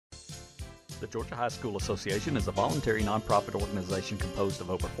The Georgia High School Association is a voluntary nonprofit organization composed of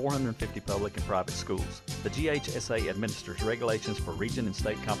over 450 public and private schools. The GHSA administers regulations for region and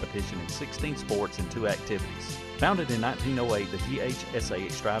state competition in 16 sports and 2 activities. Founded in 1908, the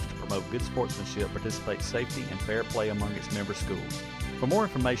GHSA strives to promote good sportsmanship, participate safety, and fair play among its member schools. For more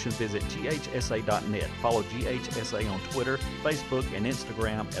information, visit ghsa.net. Follow GHSA on Twitter, Facebook, and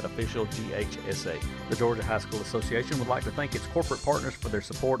Instagram at official GHSA. The Georgia High School Association would like to thank its corporate partners for their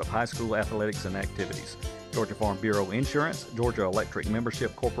support of high school athletics and activities. Georgia Farm Bureau Insurance, Georgia Electric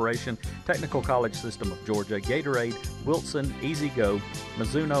Membership Corporation, Technical College System of Georgia, Gatorade, Wilson, Easy Go,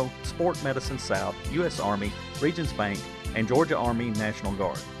 Mizuno, Sport Medicine South, U.S. Army, Regions Bank, and Georgia Army National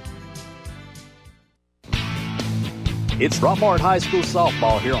Guard. It's Rockmart High School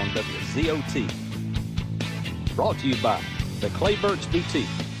softball here on WZOT. Brought to you by the Clay Birch Boutique,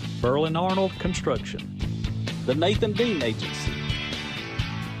 Berlin Arnold Construction, the Nathan Dean Agency,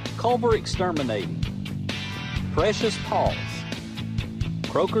 Culver Exterminating, Precious Paws,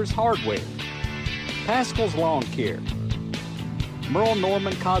 Croker's Hardware, Pascal's Lawn Care, Merle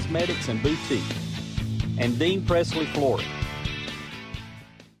Norman Cosmetics and Boutique, and Dean Presley Flooring.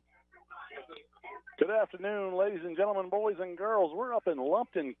 Good afternoon, ladies and gentlemen, boys and girls. We're up in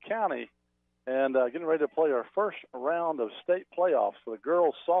Lumpkin County and getting ready to play our first round of state playoffs for the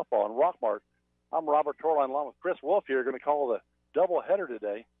girls softball in Rockmart. I'm Robert Torline along with Chris Wolf here, going to call the doubleheader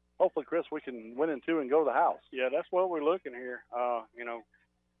today. Hopefully, Chris, we can win in 2 and go to the house. Yeah, that's what we're looking here.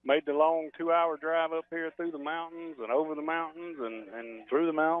 Made the long 2-hour drive up here through the mountains and over the mountains and through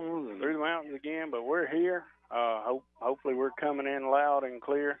the mountains and through the mountains again. But we're here. Hopefully, we're coming in loud and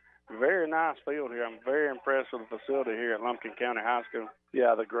clear. Very nice field here. I'm very impressed with the facility here at Lumpkin County High School.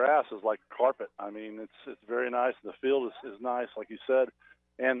 Yeah, the grass is like carpet. I mean, it's very nice. The field is nice, like you said.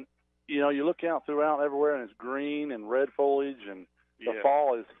 And, you know, you look out throughout everywhere, and it's green and red foliage, and the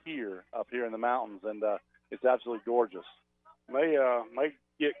fall is here, up here in the mountains, and it's absolutely gorgeous. May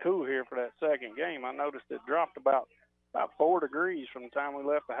get cool here for that second game. I noticed it dropped about 4 degrees from the time we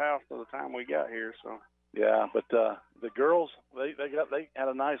left the house to the time we got here, so. Yeah, but the girls, they had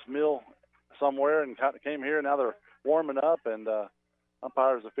a nice meal somewhere and came here. Now they're warming up, and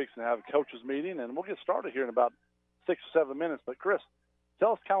umpires are fixing to have a coaches meeting, and we'll get started here in about 6 or 7 minutes. But Chris,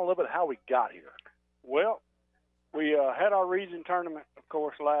 tell us kind of a little bit how we got here. Well, we had our region tournament, of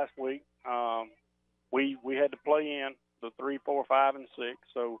course, last week. We had to play in the 3, 4, 5, and 6.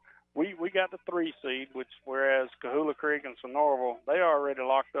 So we got the 3 seed, whereas Kahula Creek and Sonoraville, they already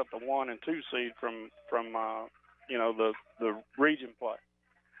locked up the 1 and 2 seed from the region play.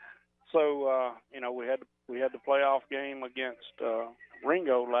 So we had the playoff game against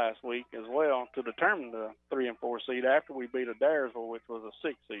Ringo last week as well to determine the 3 and 4 seed after we beat Adairsville, which was a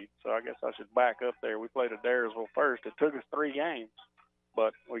 6 seed. So I guess I should back up there. We played Adairsville first. It took us 3 games,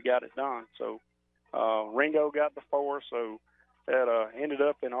 but we got it done. So Ringo got the 4, so that ended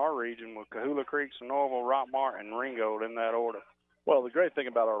up in our region with Kahula Creek, Sonoraville, Rockmart, and Ringo in that order. Well, the great thing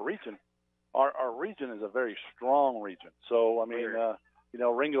about our region is a very strong region. So, I mean,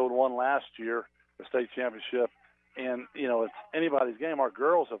 Ringo won last year, the state championship, and, it's anybody's game. Our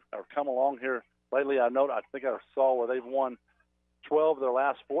girls have come along here lately. I think I saw where they've won 12 of their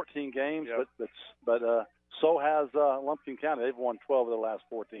last 14 games, yep. but so has Lumpkin County. They've won 12 of their last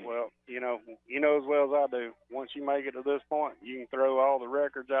 14. Well, you know as well as I do, once you make it to this point, you can throw all the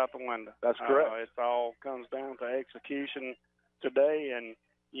records out the window. That's correct. It all comes down to execution today, and,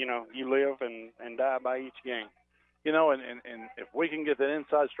 you live and die by each game. And if we can get that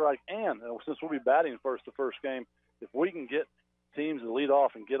inside strike, and since we'll be batting the first game, if we can get teams to lead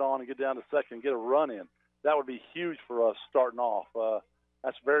off and get on and get down to second and get a run in, that would be huge for us starting off.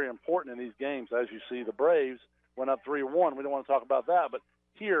 That's very important in these games. As you see, the Braves went up 3-1. We don't want to talk about that, but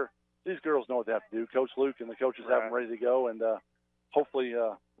here, these girls know what they have to do. Coach Luke and the coaches have them ready to go, and hopefully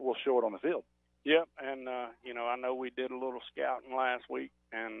we'll show it on the field. Yep, and, I know we did a little scouting last week,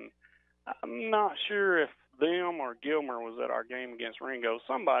 and I'm not sure if them or Gilmer was at our game against Ringo.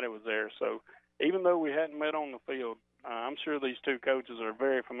 Somebody was there, so even though we hadn't met on the field, I'm sure these two coaches are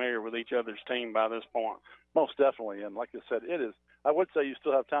very familiar with each other's team by this point. Most definitely, and like I said, it is. I would say you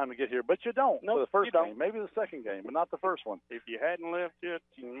still have time to get here, but you don't. No, for the first game, don't. Maybe the second game, but not the first one. If you hadn't left yet,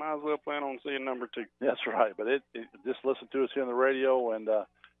 you might as well plan on seeing number 2. That's right, but just listen to us here on the radio, and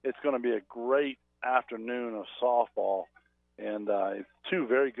it's going to be a great afternoon of softball, and it's 2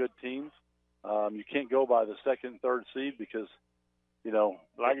 very good teams. You can't go by the second and third seed because,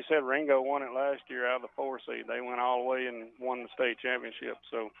 like you said, Ringo won it last year out of the 4 seed. They went all the way and won the state championship.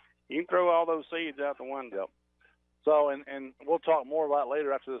 So you can throw all those seeds out the window. Yep. So, and we'll talk more about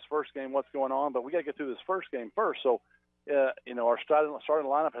later after this first game what's going on, but we got to get through this first game first. So our starting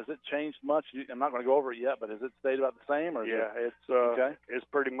lineup, has it changed much? I'm not going to go over it yet, but has it stayed about the same? Or it's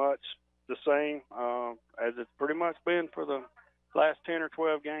pretty much the same as it's pretty much been for the last 10 or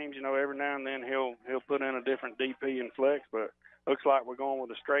 12 games. Every now and then he'll put in a different DP and flex, but looks like we're going with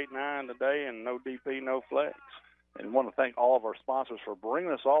a straight 9 today and no DP, no flex. And want to thank all of our sponsors for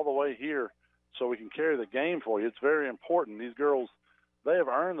bringing us all the way here so we can carry the game for you. It's very important. These girls, they have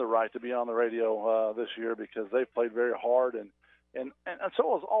earned the right to be on the radio this year because they've played very hard, and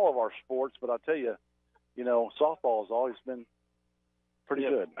so has all of our sports. But I tell you, softball has always been pretty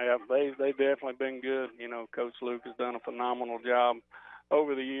good. Yeah, they've definitely been good. Coach Luke has done a phenomenal job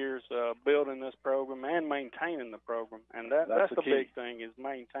over the years building this program and maintaining the program, and that's the big thing is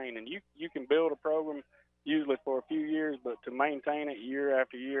maintaining. You can build a program usually for a few years, but to maintain it year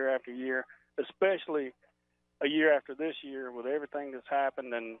after year after year, especially a year after this year with everything that's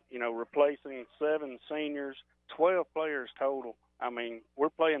happened and, replacing 7 seniors, 12 players total. I mean,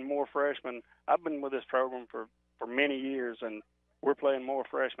 we're playing more freshmen. I've been with this program for many years, and we're playing more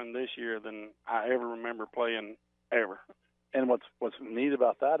freshmen this year than I ever remember playing ever. And what's neat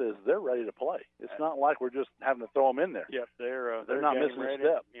about that is they're ready to play. It's not like we're just having to throw them in there. Yep, they're not missing ready. a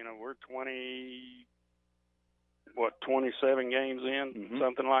step. We're 27 games in,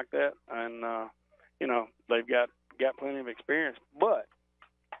 something like that, and they've got plenty of experience, but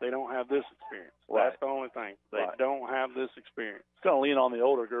they don't have this experience. Right. That's the only thing. They don't have this experience. It's going to lean on the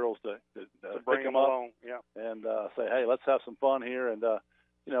older girls to bring them along, and say, hey, let's have some fun here, and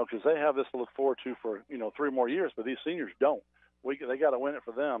because they have this to look forward to for 3 more years, but these seniors don't. They got to win it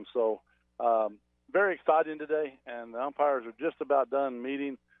for them. So very exciting today, and the umpires are just about done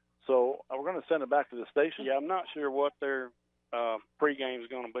meeting. So we're going to send it back to the station. Yeah, I'm not sure what their pregame is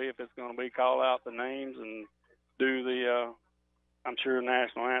going to be. If it's going to be call out the names and do the, I'm sure,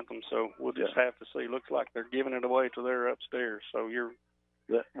 national anthem. So we'll just have to see. Looks like they're giving it away to their upstairs. So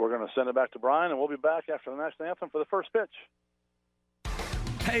we're going to send it back to Brian, and we'll be back after the national anthem for the first pitch.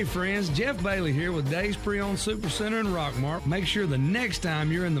 Hey friends, Jeff Bailey here with Dave's Pre-Owned Supercenter in Rockmart. Make sure the next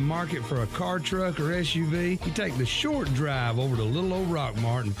time you're in the market for a car, truck, or SUV, you take the short drive over to little old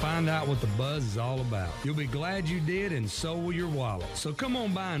Rockmart and find out what the buzz is all about. You'll be glad you did, and so will your wallet. So come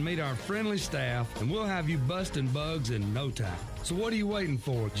on by and meet our friendly staff, and we'll have you busting bugs in no time. So what are you waiting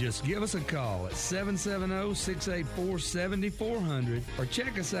for? Just give us a call at 770-684-7400 or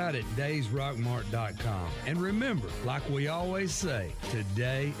check us out at daysrockmart.com. And remember, like we always say,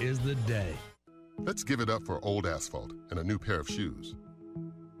 today is the day. Let's give it up for old asphalt and a new pair of shoes.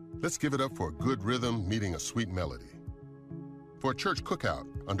 Let's give it up for a good rhythm meeting a sweet melody. For a church cookout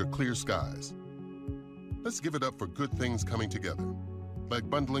under clear skies. Let's give it up for good things coming together, like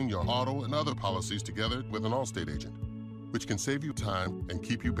bundling your auto and other policies together with an Allstate agent, which can save you time and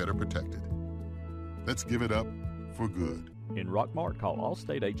keep you better protected. Let's give it up for good. In Rockmart, call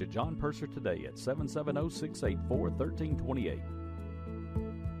Allstate agent John Purser today at 770-684-1328.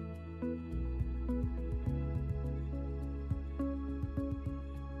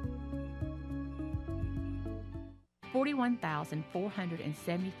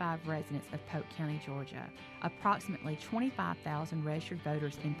 $41,475 residents of Polk County, Georgia. Approximately 25,000 registered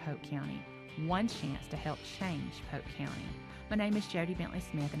voters in Polk County. One chance to help change Polk County. My name is Jody Bentley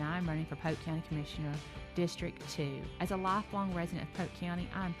Smith, and I am running for Polk County Commissioner, District 2. As a lifelong resident of Polk County,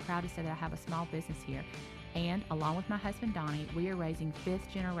 I am proud to say that I have a small business here, and along with my husband Donnie, we are raising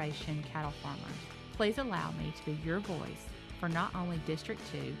 5th-generation cattle farmers. Please allow me to be your voice for not only District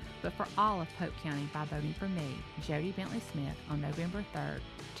 2, but for all of Polk County by voting for me, Jody Bentley Smith, on November 3rd,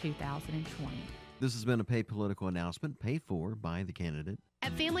 2020. This has been a paid political announcement paid for by the candidate.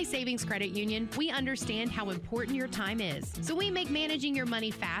 At Family Savings Credit Union, we understand how important your time is. So we make managing your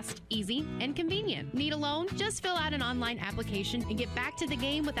money fast, easy, and convenient. Need a loan? Just fill out an online application and get back to the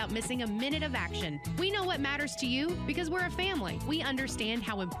game without missing a minute of action. We know what matters to you because we're a family. We understand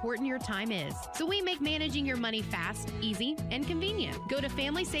how important your time is. So we make managing your money fast, easy, and convenient. Go to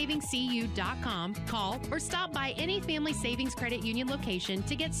FamilySavingsCU.com, call, or stop by any Family Savings Credit Union location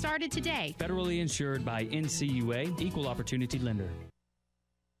to get started today. Federally insured by NCUA, Equal Opportunity Lender.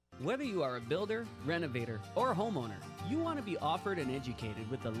 Whether you are a builder, renovator, or homeowner, you want to be offered and educated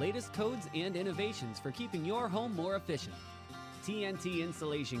with the latest codes and innovations for keeping your home more efficient. TNT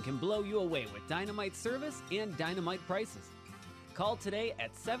Installation can blow you away with dynamite service and dynamite prices. Call today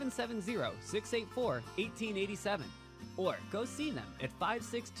at 770-684-1887 or go see them at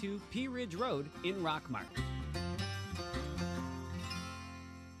 562 P Ridge Road in Rockmart.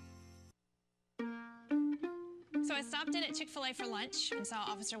 So I stopped in at Chick-fil-A for lunch and saw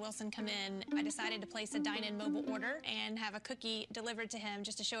Officer Wilson come in. I decided to place a dine-in mobile order and have a cookie delivered to him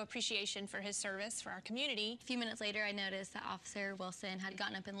just to show appreciation for his service for our community. A few minutes later, I noticed that Officer Wilson had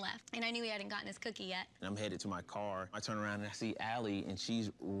gotten up and left, and I knew he hadn't gotten his cookie yet. I'm headed to my car. I turn around and I see Allie, and she's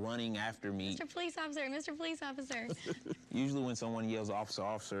running after me. Mr. Police Officer, Mr. Police Officer. Usually when someone yells officer,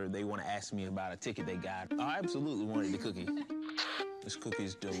 officer, they want to ask me about a ticket they got. I absolutely wanted the cookie. This cookie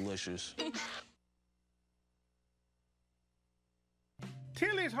is delicious.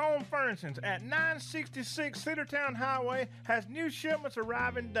 Tilly's Home Furnishings at 966 Cedartown Highway has new shipments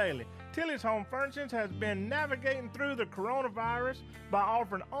arriving daily. Tilly's Home Furnishings has been navigating through the coronavirus by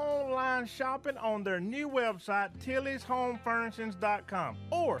offering online shopping on their new website, tillishomefurnishings.com,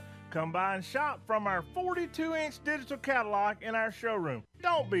 or come by and shop from our 42-inch digital catalog in our showroom.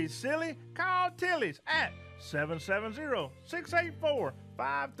 Don't be silly. Call Tilly's at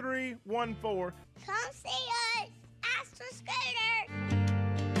 770-684-5314. Come see us. Ask for Scooter.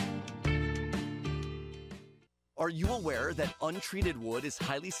 Are you aware that untreated wood is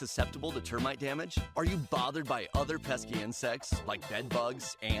highly susceptible to termite damage? Are you bothered by other pesky insects like bed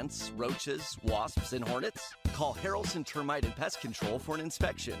bugs, ants, roaches, wasps, and hornets? Call Harrelson Termite and Pest Control for an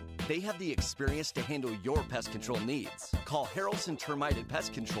inspection. They have the experience to handle your pest control needs. Call Harrelson Termite and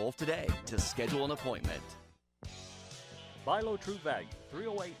Pest Control today to schedule an appointment. Buy Low True Value,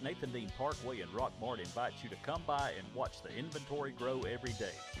 308 Nathan Dean Parkway in Rockmart invites you to come by and watch the inventory grow every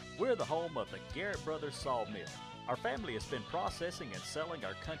day. We're the home of the Garrett Brothers Sawmill. Our family has been processing and selling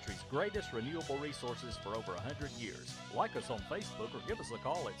our country's greatest renewable resources for over 100 years. Like us on Facebook or give us a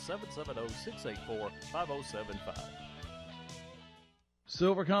call at 770-684-5075.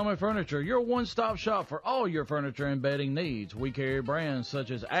 Silver Comet Furniture, your one-stop shop for all your furniture and bedding needs. We carry brands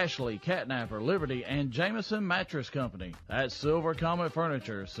such as Ashley, Catnapper, Liberty, and Jameson Mattress Company. That's Silver Comet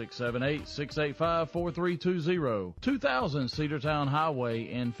Furniture, 678-685-4320, 2000 Cedartown Highway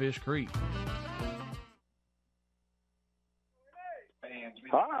in Fish Creek.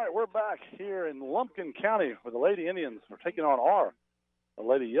 All right, we're back here in Lumpkin County with the Lady Indians. We're taking on our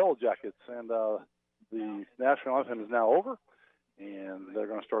Lady Yellow Jackets, and the national anthem is now over, and they're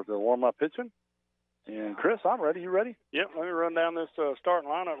going to start their warm-up pitching. And, Chris, I'm ready. You ready? Yep, let me run down this starting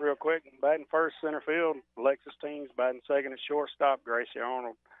lineup real quick. Batting first, center field, Alexis Teams. Batting second at shortstop, Gracie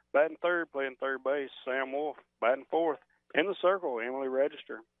Arnold. Batting third, playing third base, Sam Wolf. Batting fourth, in the circle, Emily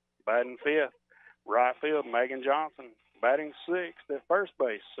Register. Batting fifth, right field, Megan Johnson. Batting sixth at first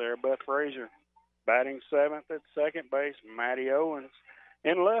base, Sarah Beth Frazier. Batting seventh at second base, Maddie Owens.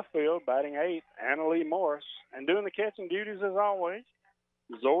 In left field, batting eighth, Anna Lee Morris. And doing the catching duties as always,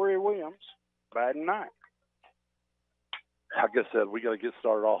 Zoria Williams, batting ninth. Like I said, we got to get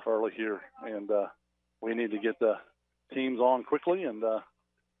started off early here, and we need to get the teams on quickly and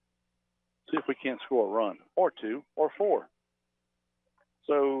see if we can't score a run, or two, or four.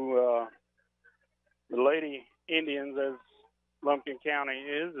 So the Lady Indians, as Lumpkin County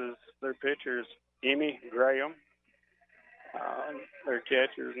is their pitchers Emmy Graham. Their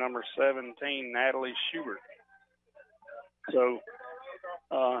catcher is number 17, Natalie Schubert. So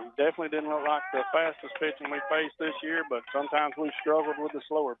definitely didn't look like the fastest pitching we faced this year, but sometimes we've struggled with the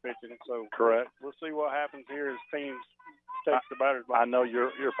slower pitching. So correct. We'll see what happens here as teams take the batter's box. I know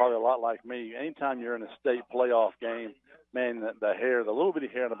you're probably a lot like me. Anytime you're in a state playoff game, man, the hair, the little bitty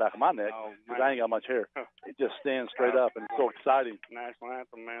hair in the back of my neck, because I ain't got much hair, it just stands straight up, and it's so exciting. National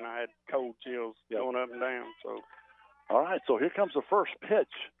anthem, man, I had cold chills going up and down. So, all right, so here comes the first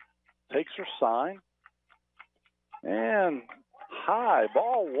pitch. Takes her sign, and high,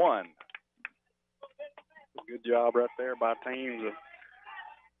 ball one. Good job right there by teams of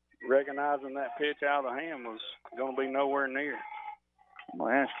recognizing that pitch out of the hand was going to be nowhere near. I'm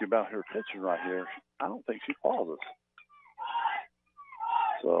going to ask you about her pitching right here. I don't think she pauses.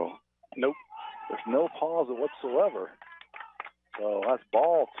 So, nope, there's no pause whatsoever. So that's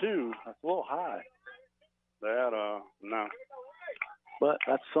ball two. That's a little high. That, no. But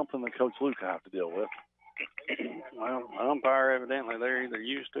that's something that Coach Luke will have to deal with. Well, the umpire, evidently, they're either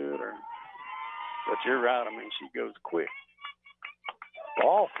used to it or... But you're right. I mean, she goes quick.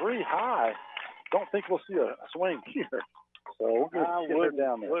 Ball three high. Don't think we'll see a swing here. So we'll get her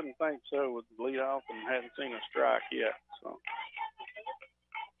down there. I wouldn't think so with the lead off and hadn't seen a strike yet. So.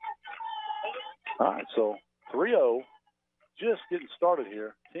 All right, so 3-0. Just getting started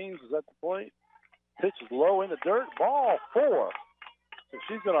here. Teams is at the plate. Pitch is low in the dirt. Ball four. So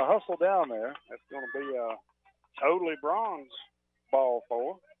she's going to hustle down there. That's going to be a totally bronze ball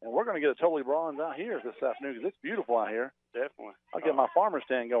four. And we're going to get a totally bronze out here this afternoon because it's beautiful out here. Definitely. I'll get my farmer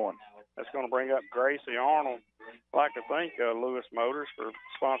stand going. That's going to bring up Gracie Arnold. I'd like to thank Lewis Motors for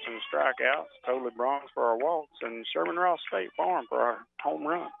sponsoring the strikeouts, Totally Bronx for our walks, and Sherman Ross State Farm for our home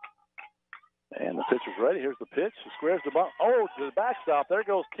run. And the pitcher's ready. Here's the pitch. She squares the bunt. Oh, to the backstop. There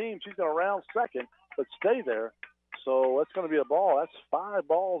goes Keem. She's going to round second, but stay there. So that's going to be a ball. That's 5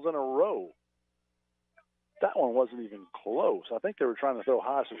 balls in a row. That one wasn't even close. I think they were trying to throw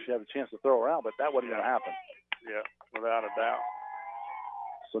high so she had a chance to throw around, but that wasn't going to happen. Yeah, without a doubt.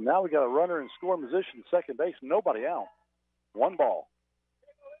 So now we got a runner in scoring position, second base, nobody out. 1 ball.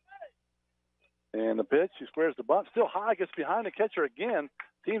 And the pitch, she squares the bunt. Still high, gets behind the catcher again.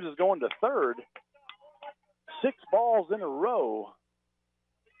 Teams is going to third. 6 balls in a row.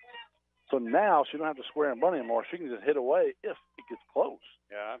 So now she don't have to square and bunt anymore. She can just hit away if it gets close.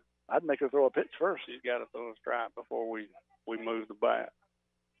 Yeah, I'd make her throw a pitch first. She's got to throw a strike before we move the bat.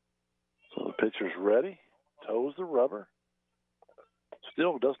 So the pitcher's ready. Toes the rubber.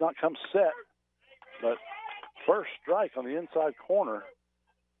 Still does not come set. But first strike on the inside corner.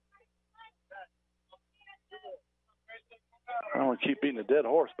 I don't want to keep beating a dead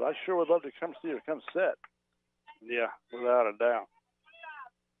horse, but I sure would love to come see her come set. Yeah, without a doubt.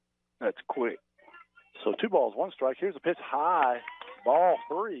 That's quick. So 2 balls, 1 strike. Here's a pitch high. Ball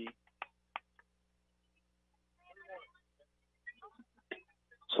 3.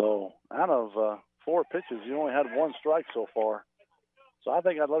 So out of 4 pitches, you only had 1 strike so far. So I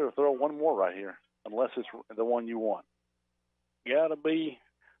think I'd let her throw 1 more right here, unless it's the one you want. Got to be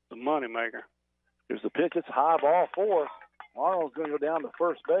the moneymaker. Here's the pitch. It's high, ball 4. Arnold's going to go down to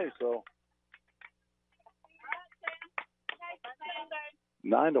first base, so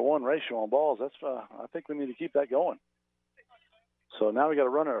 9-to-1 ratio on balls. That's I think we need to keep that going. So now we got a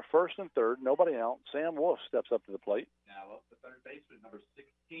runner at first and third, nobody out. Sam Wolf steps up to the plate. Now up to third baseman, number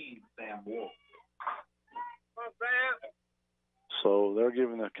 16, Sam Wolf. So they're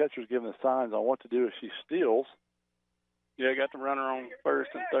giving the catcher's giving the signs on what to do if she steals. Yeah, got the runner on first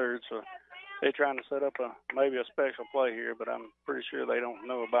and third, so they're trying to set up maybe a special play here, but I'm pretty sure they don't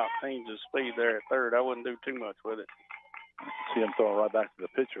know about Teams' speed there at third. I wouldn't do too much with it. See him throwing right back to the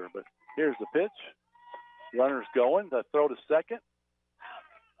pitcher, but here's the pitch. Runner's going. The throw to second.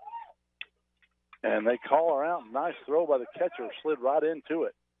 And they call her out. Nice throw by the catcher. Slid right into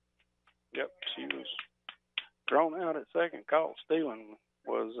it. Yep, she was thrown out at second. Caught stealing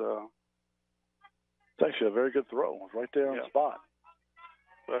was it's actually a very good throw. It was right there on the spot.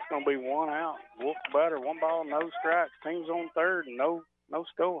 So that's going to be 1 out. Wolf batter, 1 ball, no strikes. Team's on third and no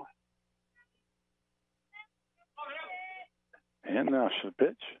score. And now should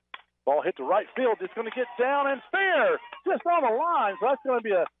pitch. Ball hit to right field. It's going to get down and fair. Just on the line. So that's going to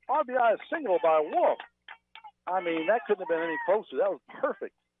be a RBI single by Wolf. I mean, that couldn't have been any closer. That was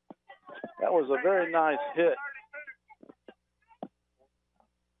perfect. That was a very nice hit.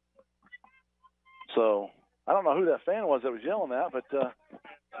 So I don't know who that fan was that was yelling that, but,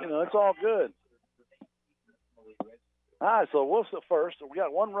 it's all good. All right, so Wolf's at first. We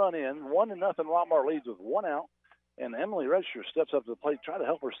got 1 run in, 1-0. Rockmart leads with 1 out. And Emily Register steps up to the plate, try to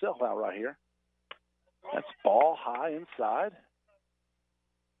help herself out right here. That's ball high inside.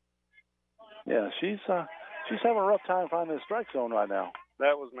 Yeah, she's having a rough time finding the strike zone right now.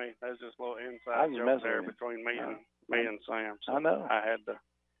 That was me. That was just a little inside joke there between me and Sam. So I know. I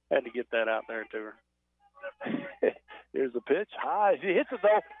had to get that out there to her. Here's the pitch. High. She hits it,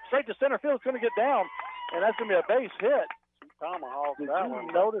 though. Straight to center field. It's going to get down, and that's going to be a base hit. Tomahawk. Did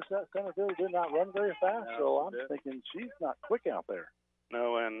you notice that center field did not run very fast? No, so I'm thinking she's not quick out there.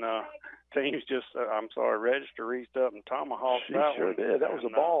 No, and Teams just, Register reached up and tomahawked she that sure one. Did. That was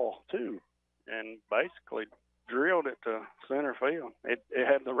a ball, too. And basically drilled it to center field. It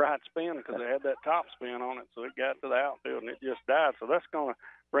had the right spin because it had that top spin on it, so it got to the outfield, and it just died. So that's going to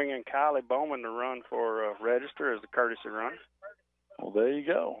bring in Kylie Bowman to run for Register as the courtesy runner. Well, there you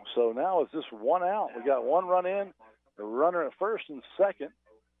go. So now it's just 1 out. We got 1 run in. A runner at first and second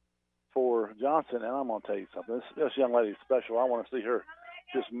for Johnson, and I'm going to tell you something. This young lady's special. I want to see her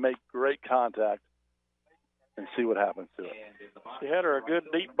just make great contact and see what happens to it. She had her a good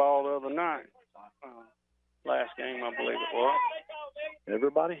deep ball the other night. Last game, I believe it was.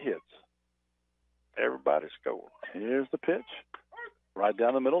 Everybody hits. Everybody scored. Here's the pitch. Right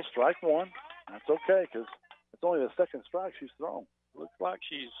down the middle, strike 1. That's okay because it's only the second strike she's thrown. Looks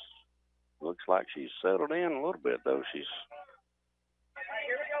like she's settled in a little bit, though. She's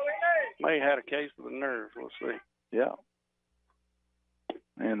may have had a case of the nerves. We'll see. Yeah.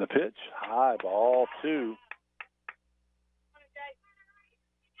 And the pitch, high ball 2.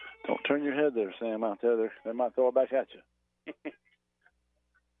 Don't turn your head there, Sam, out there. They might throw it back at you.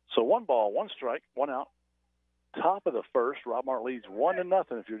 So 1 ball, 1 strike, 1 out. Top of the first, Rockmart leads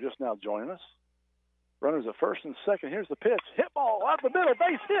 1-0 if you're just now joining us. Runners at first and second. Here's the pitch. Hit ball out the middle,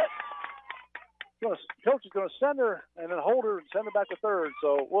 base hit. Coach is going to send her and then hold her and send her back to third.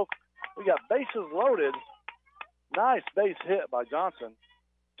 So we got bases loaded. Nice base hit by Johnson.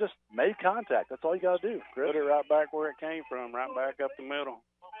 Just made contact. That's all you got to do, Chris. Put it right back where it came from, right back up the middle.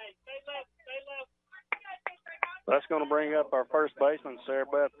 That's going to bring up our first baseman, Sarah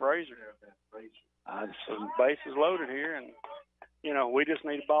Beth Frazier. So bases loaded here, and, we just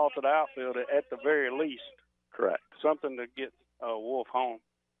need a ball to the outfield at the very least. Correct. Something to get Wolf home.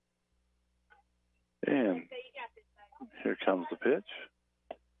 And here comes the pitch.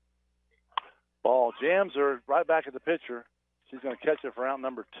 Ball jams her right back at the pitcher. She's going to catch it for out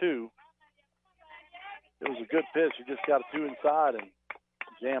number 2. It was a good pitch. She just got a 2 inside and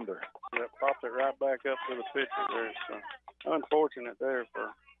jammed her. Yep, popped it right back up to the pitcher there. So unfortunate there for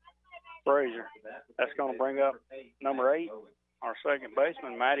Frazier. That's going to bring up number 8, our second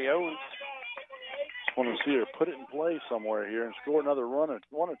baseman, Maddie Owens. Just want to see her put it in play somewhere here and score another run, 1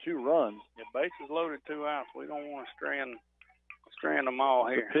 or 2 runs. Yeah, bases loaded, 2 outs. We don't want to strand them all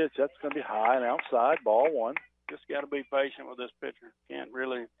here. The pitch, that's going to be high and outside, ball 1. Just got to be patient with this pitcher. Can't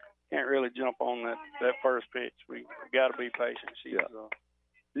really jump on that first pitch. We got to be patient. She's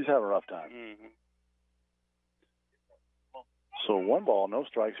having a rough time. Mm-hmm. So 1 ball, no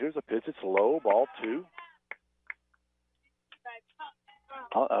strikes. Here's a pitch. It's low, ball 2.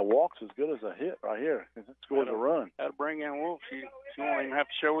 A walk's as good as a hit right here. It scores a run. Got to bring in Wolf. She won't even have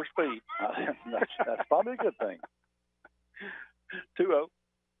to show her speed. That's probably a good thing. 2-0.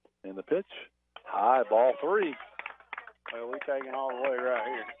 And the pitch, high, ball 3. Well, we're taking all the way right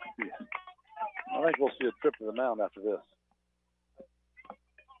here. Yeah. I think we'll see a trip to the mound after this.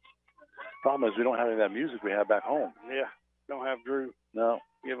 Problem is we don't have any of that music we have back home. Yeah, don't have Drew. No.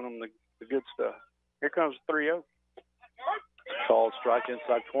 Giving them the good stuff. Here comes 3-0. Called strike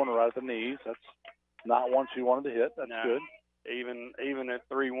inside corner right at the knees. That's not one she wanted to hit. That's good. Even at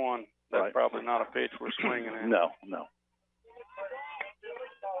 3-1, that's probably not a pitch we're swinging at. No.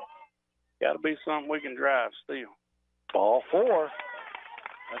 Got to be something we can drive still. Ball 4.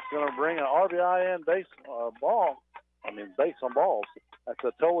 That's going to bring an RBI in base on balls. That's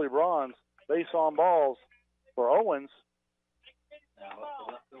a totally bronze base on balls for Owens.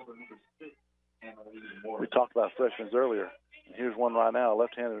 We talked about freshmen earlier. Here's one right now,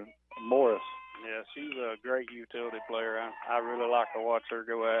 left-handed Morris. Yeah, she's a great utility player. I really like to watch her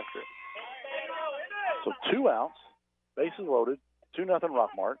go after it. So 2 outs, bases loaded, 2-0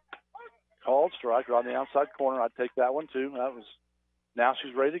 Rockmart. Called strike right on the outside corner. I'd take that one too. Now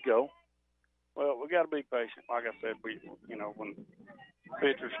she's ready to go. Well, we got to be patient. Like I said, when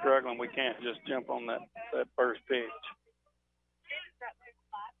pitcher's struggling, we can't just jump on that first pitch.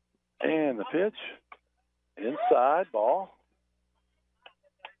 And the pitch, inside, ball.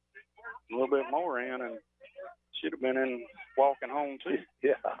 A little bit more in, and should have been in walking home too.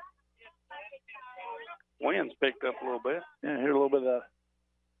 Yeah. Wind's picked up a little bit. Yeah, hear a little bit of that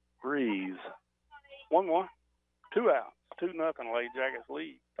breeze. 1-1. 2 outs. 2-0 Lady Jackets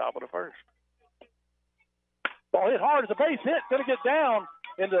lead. Top of the first. Ball hit hard. It's a base hit. Going to get down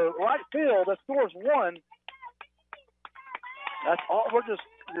into right field. That scores 1. That's all. We're just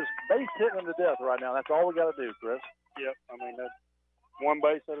base hitting them to death right now. That's all we got to do, Chris. Yep. I mean, that's one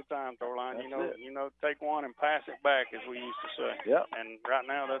base at a time, Thorline. Take one and pass it back, as we used to say. Yep. And right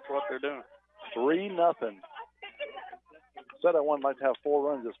now, that's what they're doing. 3-0. Said I wanted to have 4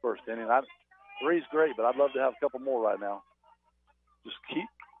 runs this first inning. 3's great, but I'd love to have a couple more right now. Just keep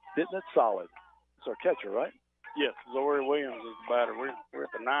hitting it solid. It's our catcher, right? Yes, Zoe Williams is the batter. We're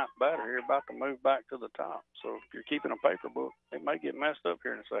at the 9th batter here, about to move back to the top. So if you're keeping a paper book, it may get messed up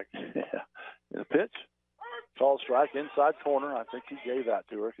here in a second. Yeah. The pitch, called strike inside corner. I think he gave that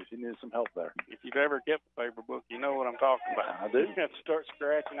to her because she needed some help there. If you've ever kept a paper book, you know what I'm talking about. I do. You have to start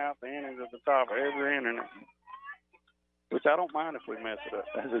scratching out the innings at the top of every inning, which I don't mind if we mess it up.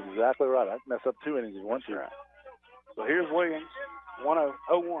 That's exactly right. I'd mess up 2 innings if you want to. Right. So here's Williams,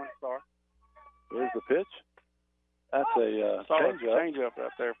 0-1, sorry. Here's the pitch. That's a change-up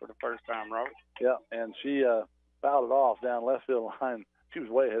right there for the first time, Robert. Yeah, and she fouled it off down left field line. She was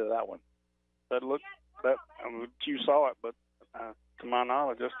way ahead of that one. You saw it, but to my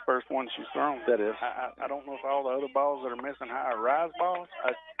knowledge, that's the first one she's thrown. That is. I don't know if all the other balls that are missing high are rise balls.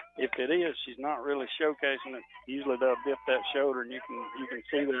 If it is, she's not really showcasing it. Usually they'll dip that shoulder, and you can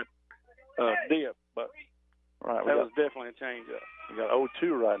see that dip. But that was definitely a change-up. We got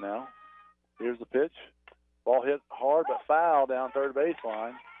 0-2 right now. Here's the pitch. Ball hit hard but foul down third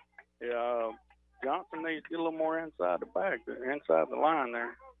baseline. Yeah, Johnson needs to get a little more inside the bag, inside the line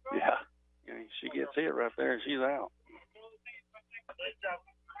there. Yeah. she gets hit right there, and she's out.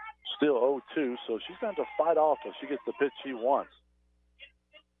 Still 0-2, so she's going to have to fight off till she gets the pitch she wants.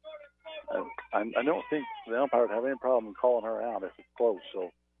 And I don't think the umpire would have any problem calling her out if it's close,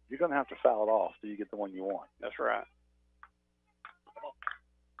 so you're going to have to foul it off till you get the one you want. That's right.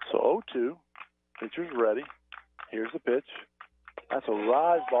 So 0-2, pitcher's ready. Here's the pitch. That's a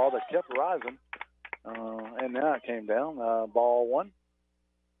rise ball that kept rising, and now it came down. Ball one.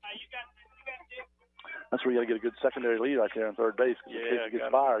 That's where you got to get a good secondary lead right there on third base. Because if the pitcher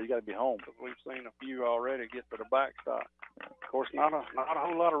gets by, you got to be home. We've seen a few already get to the backstop. Of course, not a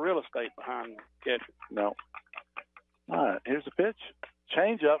whole lot of real estate behind the catcher. No. All right, here's the pitch.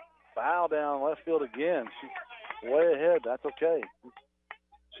 Change up, foul down left field again. She's way ahead. That's okay.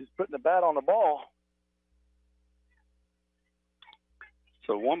 She's putting the bat on the ball.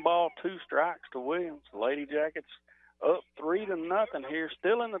 So 1 ball, 2 strikes to Williams. The Lady Jackets up 3-0 here,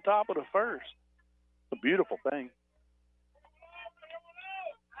 still in the top of the first. A beautiful thing.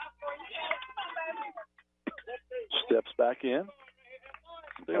 Steps back in.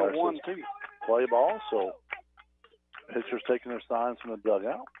 Still 1-2. Play ball, so pitcher's taking their signs from the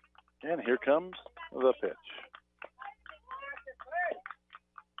dugout. And here comes the pitch.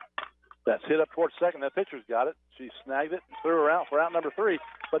 That's hit up towards second. That pitcher's got it. She snagged it and threw her out for out number 3,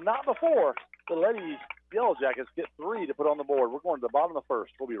 but not before the Lady Yellow Jackets get 3 to put on the board. We're going to the bottom of the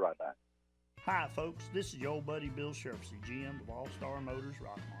first. We'll be right back. Hi, folks. This is your old buddy Bill Sherpsey, GM of All Star Motors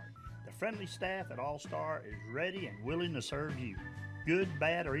Rockmart. The friendly staff at All Star is ready and willing to serve you. Good,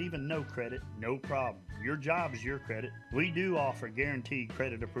 bad, or even no credit, no problem. Your job is your credit. We do offer guaranteed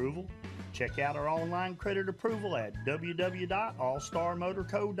credit approval. Check out our online credit approval at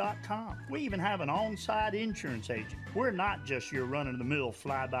www.allstarmotorco.com. We even have an on-site insurance agent. We're not just your run-of-the-mill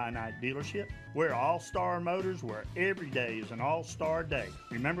fly-by-night dealership. We're All-Star Motors, where every day is an All-Star day.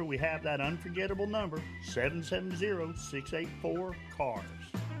 Remember, we have that unforgettable number, 770-684-CARS.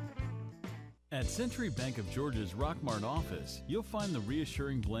 At Century Bank of Georgia's Rockmart office, you'll find the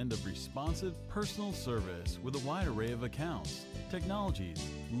reassuring blend of responsive, personal service with a wide array of accounts, technologies,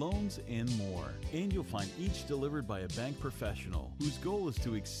 loans, and more. And you'll find each delivered by a bank professional whose goal is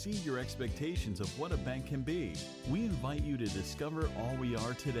to exceed your expectations of what a bank can be. We invite you to discover all we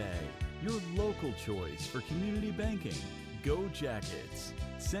are today. Your local choice for community banking. Go Jackets.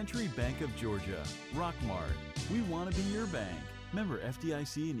 Century Bank of Georgia, Rockmart. We want to be your bank. Member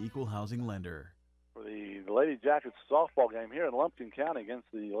FDIC and Equal Housing Lender. For the Lady Jackets softball game here in Lumpkin County against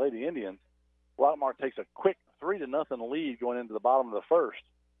the Lady Indians, Rockmart takes a quick 3-0 lead going into the bottom of the first.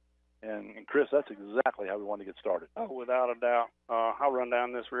 And Chris, that's exactly how we want to get started. Oh, without a doubt. I'll run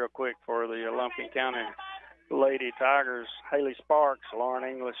down this real quick for the Lumpkin County Lady Tigers. Haley Sparks, Lauren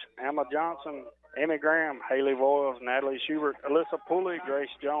English, Emma Johnson, Emmy Graham, Haley Voiles, Natalie Schubert, Alyssa Pooley,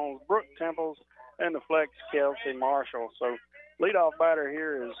 Grace Jones, Brooke Temples, and the flex Kelsey Marshall. So leadoff batter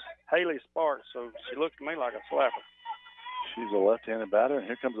here is Haley Sparks, so she looks to me like a slapper. She's a left-handed batter, and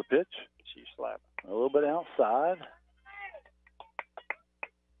here comes the pitch. She's slapping. A little bit outside.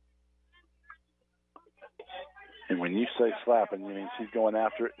 And when you say slapping, you mean she's going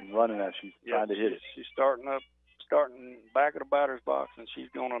after it and running at she's trying to hit it. She's starting back of the batter's box, and she's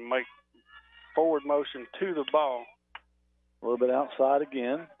going to make forward motion to the ball. A little bit outside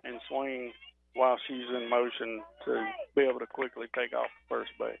again. And swing while she's in motion to be able to quickly take off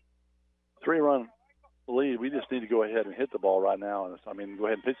first base. 3-run lead. We just need to go ahead and hit the ball right now. Go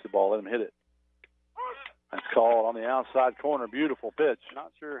ahead and pitch the ball. Let them hit it. That's called on the outside corner. Beautiful pitch.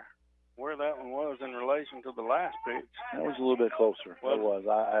 Not sure where that one was in relation to the last pitch. That was a little bit closer. Well, it was.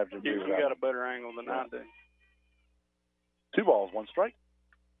 I have to agree with that. You got a better angle than I do. 2 balls, 1 strike.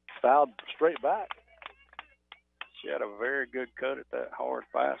 Fouled straight back. She had a very good cut at that hard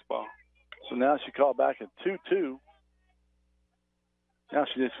fastball. So now she caught back at 2-2. Now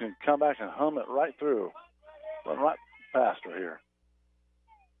she just can come back and hum it right through. Run right past her here.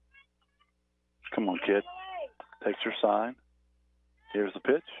 Come on, kid. Takes her sign. Here's the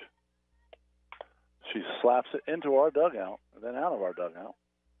pitch. She slaps it into our dugout and then out of our dugout.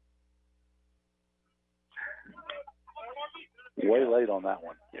 Way late on that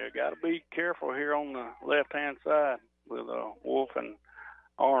one. Yeah, got to be careful here on the left-hand side with Wolf and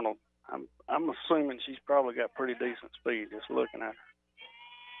Arnold. I'm assuming she's probably got pretty decent speed just looking at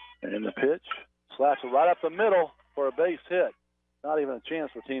her. And the pitch slaps it right up the middle for a base hit. Not even a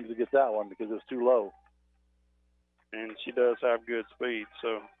chance for teams to get that one because it was too low. And she does have good speed,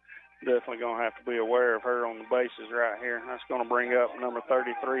 so definitely going to have to be aware of her on the bases right here. That's going to bring up number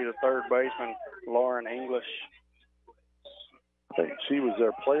 33, the third baseman, Lauren English. I think she was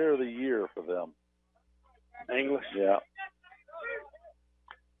their player of the year for them. English? Yeah.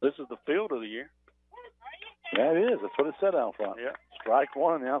 This is the field of the year. Yeah, it is. That's what it said out front. Yeah. Strike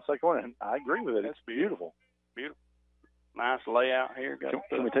one on the outside corner, and I agree with it. It's beautiful. Beautiful. Nice layout here.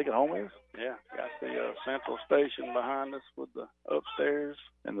 Can we take it home with us? Yeah. Got the central station behind us with the upstairs.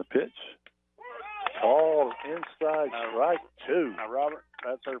 And the pitch. Called inside strike two. Now, Robert,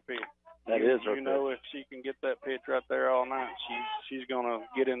 that's her pitch. That is her pitch. You know, if she can get that pitch right there all night, she's going to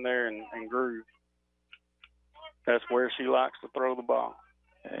get in there and groove. That's where she likes to throw the ball.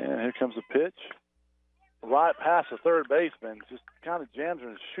 And here comes the pitch. Right past the third baseman. Just kind of jams her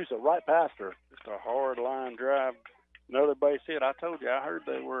and shoots it right past her. Just a hard line drive. Another base hit. I told you, I heard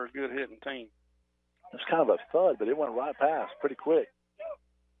they were a good hitting team. It was kind of a thud, but it went right past pretty quick.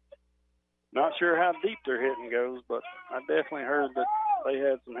 Not sure how deep their hitting goes, but I definitely heard that they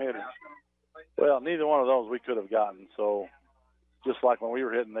had some hitters. Well, neither one of those we could have gotten. So just like when we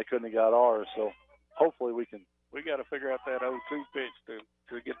were hitting, they couldn't have got ours. So hopefully we can. We got to figure out that 0-2 pitch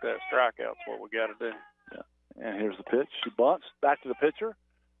to get that strikeout. That's what we got to do. Yeah. And here's the pitch. She bunts back to the pitcher.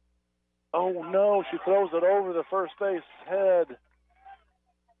 Oh, no, she throws it over the first base head.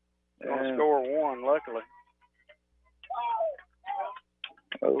 Going to score one, luckily.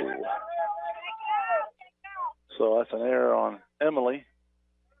 Oh. So that's an error on Emily.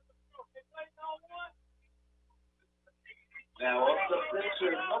 Now, up the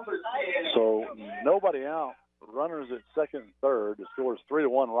pitcher, number 10. So nobody out. Runners at second and third. The score is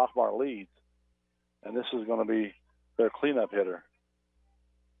 3-1. Rockmart leads. And this is going to be their cleanup hitter.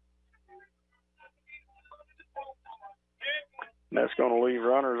 That's going to leave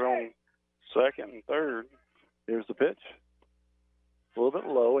runners on second and third. Here's the pitch. A little bit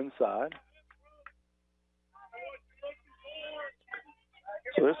low inside.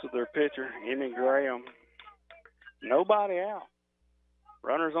 So this is their pitcher, Emmy Graham. Nobody out.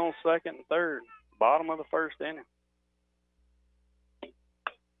 Runners on second and third. Bottom of the first inning.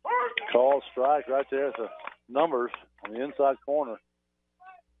 Called strike right there at the numbers on the inside corner.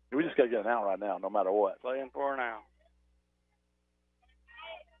 We just got to get an out right now, no matter what. Playing for an out.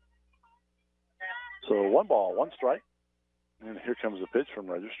 So 1 ball, 1 strike. And here comes the pitch from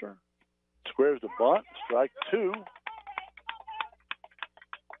Register. Squares the bunt, strike 2.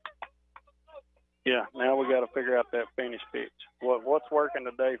 Yeah, now we got to figure out that finish pitch. What's working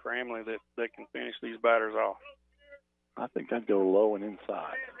today for Emily that can finish these batters off? I think I'd go low and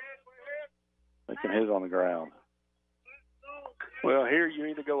inside. They can hit it on the ground. Well, here you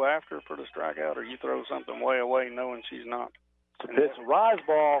either go after her for the strikeout or you throw something way away knowing she's not. The pitch, rise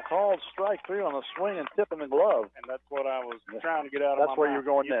ball, called strike 3 on the swing and tip in the glove. And that's what I was trying to get out of my That's where mouth.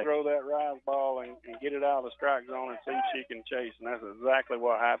 you're going you next. Throw that rise ball and get it out of the strike zone and see if she can chase. And that's exactly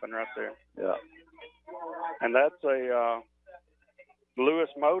what happened right there. Yeah. And that's a Lewis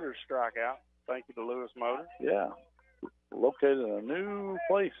Motors strikeout. Thank you to Lewis Motors. Yeah. Located in a new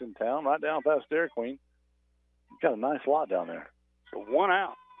place in town, right down past Dairy Queen. Got a nice lot down there. So 1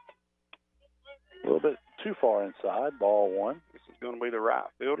 out. A little bit too far inside, ball 1. This is going to be the right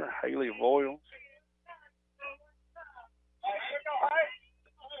fielder, Haley Voiles.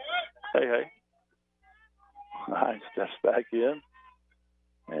 Hey. Nice, steps back in.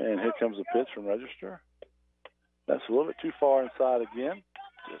 And here comes the pitch from Register. That's a little bit too far inside again.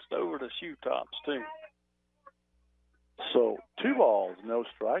 Just over the shoe tops, too. So 2 balls, no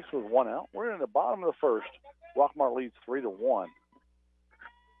strikes with 1 out. We're in the bottom of the first. Rockmart leads 3-1.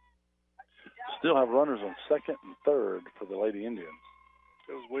 Still have runners on second and third for the Lady Indians.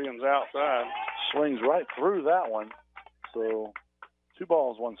 Goes Williams outside. Swings right through that one. So 2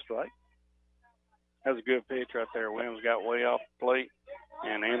 balls, 1 strike. That's a good pitch right there. Williams got way off the plate,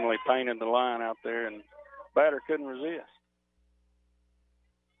 and Emily painted the line out there, and batter couldn't resist.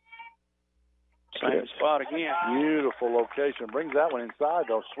 Same spot again. Beautiful location. Brings that one inside,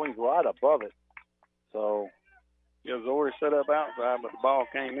 though. Swings right above it. So, it was already set up outside, but the ball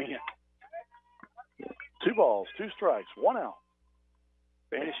came in. 2 balls, 2 strikes, 1 out.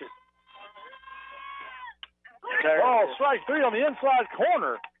 Finish it. Ball, strike 3 on the inside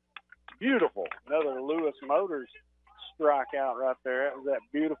corner. Beautiful. Another Lewis Motors strikeout right there. That was that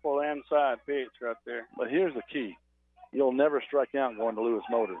beautiful inside pitch right there. But here's the key. You'll never strike out going to Lewis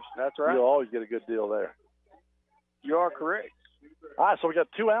Motors. That's right. You'll always get a good deal there. You are correct. All right, so we got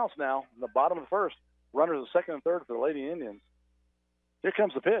 2 outs now in the bottom of the first. Runners at second and third for the Lady Indians. Here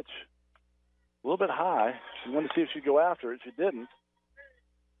comes the pitch. A little bit high. She wanted to see if she'd go after it. She didn't.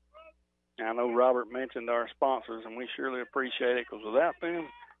 I know Robert mentioned our sponsors, and we surely appreciate it because without them,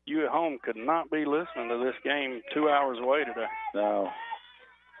 you at home could not be listening to this game 2 hours away today. No.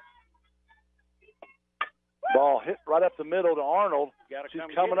 Ball hit right up the middle to Arnold. She's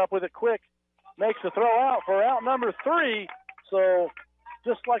coming up with it quick. Makes the throw out for out number 3. So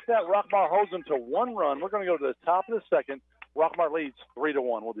Just like that, Rockmart holds them to 1 run. We're going to go to the top of the second. Rockmart leads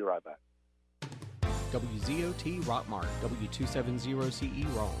 3-1. We'll be right back. WZOT Rockmart,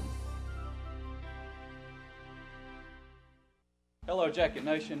 W270CE Rome. Hello, Jacket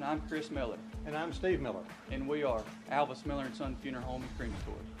Nation. I'm Chris Miller. And I'm Steve Miller. And we are Alvis Miller & Son Funeral Home and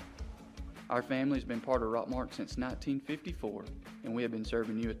Crematory. Our family has been part of Rockmart since 1954, and we have been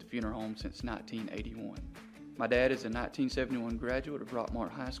serving you at the funeral home since 1981. My dad is a 1971 graduate of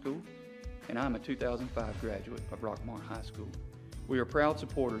Rockmart High School, and I'm a 2005 graduate of Rockmart High School. We are proud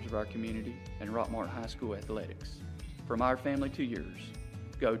supporters of our community and Rockmart High School athletics. From our family to yours,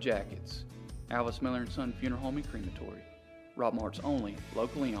 go Jackets. Alvis Miller & Son Funeral Home and Crematory, Rockmart's only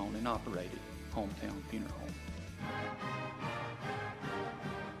locally owned and operated hometown funeral home.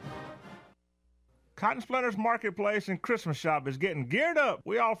 Cotton Splinters Marketplace and Christmas Shop is getting geared up.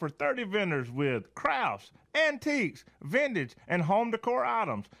 We offer 30 vendors with crafts, antiques, vintage, and home decor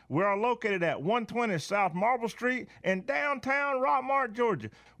items. We are located at 120 South Marble Street in downtown Rockmart,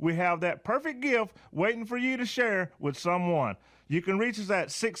 Georgia. We have that perfect gift waiting for you to share with someone. You can reach us at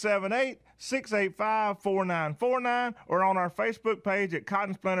 678-685-4949 or on our Facebook page at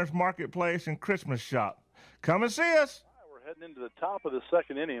Cotton Splinters Marketplace and Christmas Shop. Come and see us. We're heading into the top of the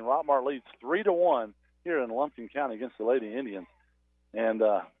second inning. Rockmart leads 3-1 here in Lumpkin County against the Lady Indians. And,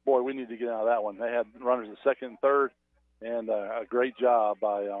 boy, we need to get out of that one. They had runners at second and third, and a great job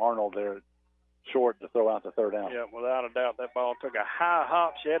by Arnold there at short to throw out the third out. Yeah, without a doubt, that ball took a high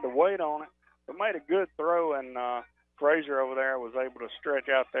hop. She had to wait on it, but made a good throw, and Frazier over there was able to stretch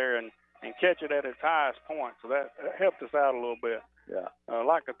out there and catch it at its highest point. So that helped us out a little bit. Yeah. I'd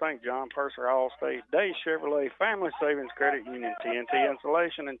like to thank John Purser, Allstate, Day Chevrolet, Family Savings Credit Union, TNT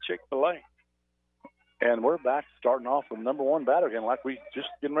Insulation, and Chick-fil-A. And we're back starting off with number one batter again like we just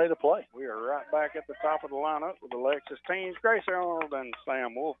getting ready to play. We are right back at the top of the lineup with Alexis Teens, Grace Arnold, and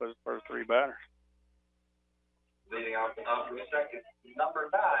Sam Wolf as the first 3 batters. Leading off the top of the second, number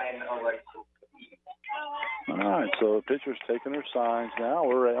 9, Alexis. All right, so the pitcher's taking their signs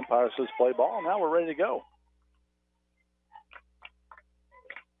now. Umpire says play ball. Now we're ready to go.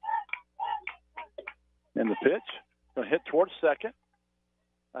 And the pitch, going to hit towards second.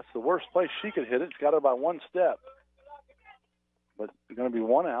 That's the worst place she could hit it. It's got her by 1 step. But it's going to be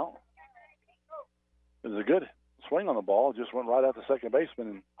 1 out. It was a good swing on the ball. It just went right at the second baseman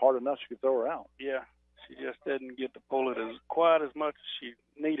and hard enough she could throw her out. Yeah, she just didn't get to pull it quite as much as she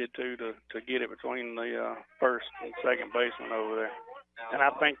needed to get it between the first and second baseman over there. And I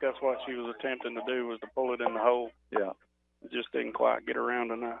think that's what she was attempting to do, was to pull it in the hole. Yeah. It just didn't quite get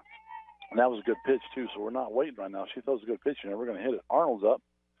around enough. And that was a good pitch, too, so we're not waiting right now. She throws a good pitch in there. We're going to hit it. Arnold's up.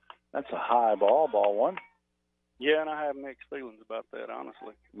 That's a high ball, ball 1. Yeah, and I have mixed feelings about that,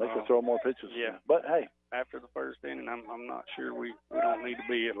 honestly. Make her throw more pitches. Yeah. But, hey. After the first inning, I'm not sure we don't need to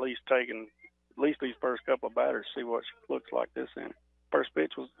be at least taking at least these first couple of batters, see what she looks like this inning. First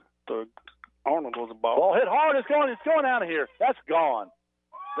pitch was Arnold was a ball. Ball hit hard. It's going out of here. That's gone.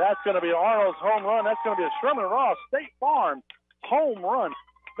 That's going to be Arnold's home run. That's going to be a Sherman Ross State Farm home run.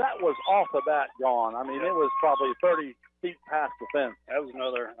 That was off the bat gone. I mean, it was probably 30 feet past the fence. That was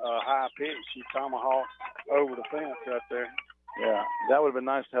another high pitch. She tomahawked over the fence right there. Yeah, that would have been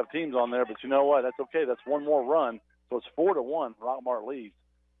nice to have teams on there, but you know what? That's okay. That's one more run. So it's 4-1. Rockmart leads.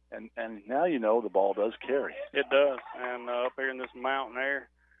 And now you know the ball does carry. It does. And up here in this mountain air.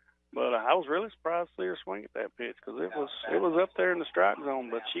 But I was really surprised to see her swing at that pitch because it was up there in the strike zone,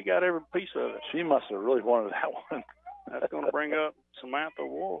 but she got every piece of it. She must have really wanted that one. That's going to bring up Samantha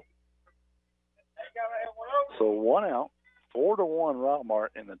Wolf. So 1 out, 4-1 Rockmart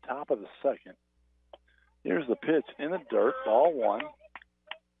in the top of the second. Here's the pitch in the dirt, ball 1.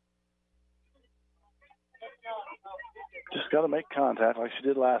 Just got to make contact like she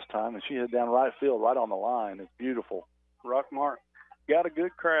did last time, and she hit down right field, right on the line. It's beautiful. Rockmart got a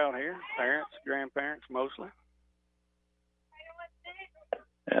good crowd here, parents, grandparents mostly.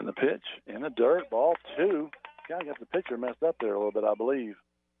 And the pitch in the dirt, ball 2. Kind of got the pitcher messed up there a little bit, I believe.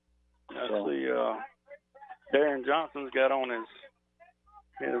 I see Darren Johnson's got on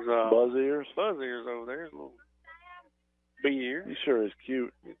his buzz ears. Buzz ears over there, his little bee ears. He sure is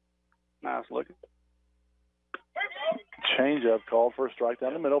cute. Nice looking. Change up called for a strike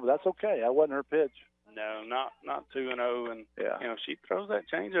down the middle, but that's okay. That wasn't her pitch. No, not 2-0, and yeah. You know, she throws that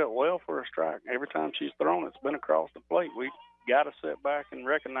change up well for a strike. Every time she's thrown it's been across the plate. We got to sit back and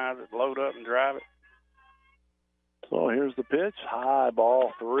recognize it, load up and drive it. So here's the pitch, high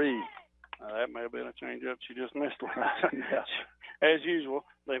ball 3. That may have been a change up. She just missed one. Yeah. As usual,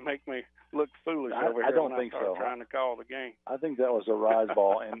 they make me look foolish over here. I don't think so. Trying to call the game. I think that was a rise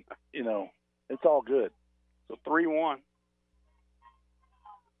ball, and you know it's all good. So 3-1.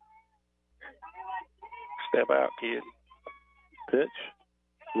 Step out, kid. Pitch.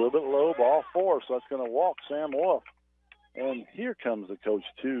 A little bit low, ball 4, so that's going to walk Sam Wolf. And here comes the coach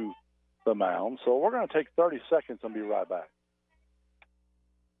to the mound. So we're going to take 30 seconds and be right back.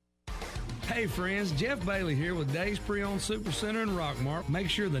 Hey friends, Jeff Bailey here with Dave's Pre-Owned Super Center in Rockmart. Make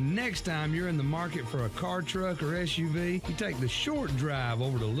sure the next time you're in the market for a car, truck, or SUV, you take the short drive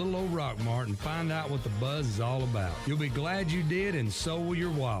over to little old Rockmart and find out what the buzz is all about. You'll be glad you did, and so will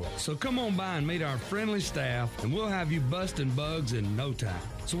your wallet. So come on by and meet our friendly staff, and we'll have you busting bugs in no time.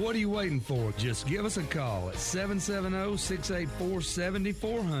 So what are you waiting for? Just give us a call at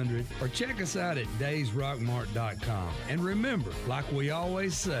 770-684-7400 or check us out at daysrockmart.com. And remember, like we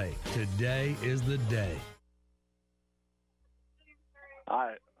always say, today is the day. All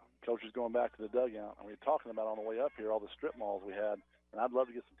right, Coach is going back to the dugout. And we were talking about on the way up here all the strip malls we had. And I'd love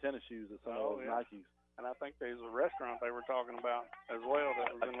to get some tennis shoes at some of those Nikes. And I think there's a restaurant they were talking about as well.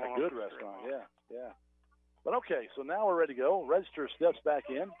 That was in a good restaurant, yeah. But okay, so now we're ready to go. Register steps back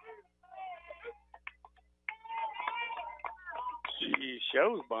in. She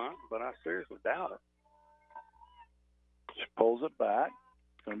shows bunt, but I seriously doubt it. She pulls it back.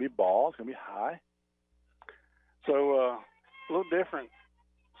 It's going to be ball. It's going to be high. So a little different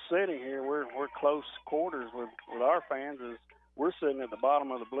setting here. We're close quarters with our fans. As we're sitting at the bottom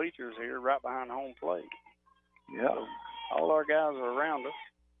of the bleachers here, right behind home plate. Yeah. So all our guys are around us.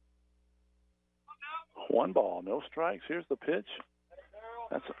 1 ball, no strikes. Here's the pitch.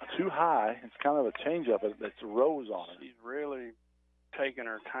 That's too high. It's kind of a changeup. It's rose on it. She's really taking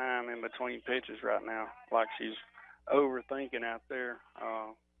her time in between pitches right now, like she's overthinking out there.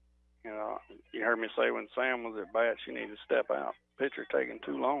 You heard me say when Sam was at bat, she needed to step out. Pitcher taking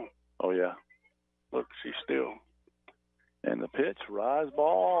too long. Oh, yeah. Look, she's still. And the pitch, rise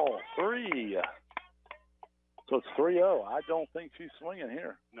ball, 3. So it's 3-0. I don't think she's swinging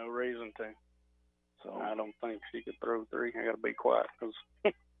here. No reason to. So I don't think she could throw 3. I got to be quiet because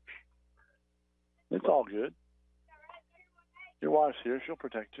it's all good. Your wife's here. She'll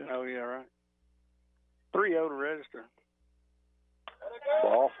protect you. Oh, yeah, right. 3-0 to register.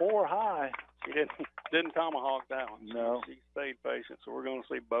 Ball 4 high. She didn't tomahawk that one. No. She stayed patient. So we're going to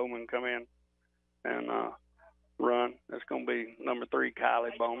see Bowman come in and run. That's going to be number 3,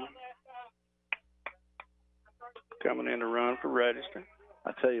 Kylie Bowman. Coming in to run for register.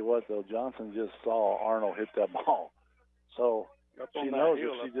 I tell you what, though, Johnson just saw Arnold hit that ball. So she knows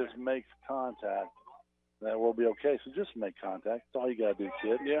if she just makes contact, that will be okay. So just make contact. That's all you got to do,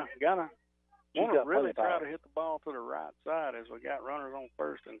 kid. Yeah, want to really try to hit the ball to the right side as we got runners on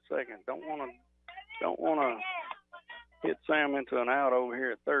first and second. Don't want to hit Sam into an out over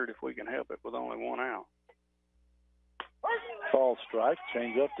here at third if we can help it with only 1 out. Ball strike,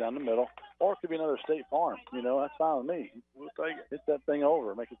 change up down the middle. Or it could be another State Farm. That's fine with me. We'll take it. Hit that thing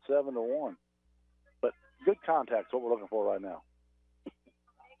over, make it 7-1. But good contact's what we're looking for right now.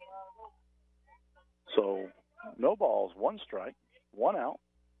 So no balls, 1 strike, 1 out.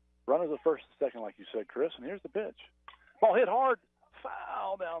 Runners at first and second, like you said, Chris. And here's the pitch. Ball hit hard.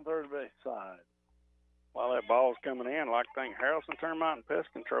 Foul down third base side. While that ball's coming in, I'd like to thank Harrelson Termite and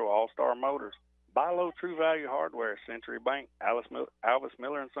Pest Control, All-Star Motors, Buy Low True Value Hardware, Century Bank, Alvis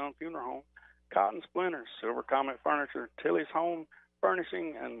Miller & Son Funeral Home, Cotton Splinters, Silver Comet Furniture, Tilly's Home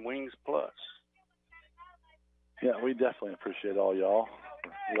Furnishing, and Wings Plus. Yeah, we definitely appreciate all y'all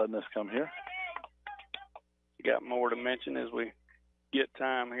for letting us come here. Got more to mention as we get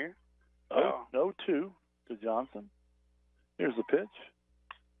time here. 0-2 to Johnson. Here's the pitch.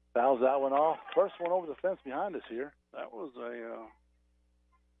 Fouls that one off. First one over the fence behind us here. That was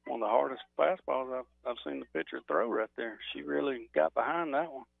one of the hardest fastballs I've seen the pitcher throw right there. She really got behind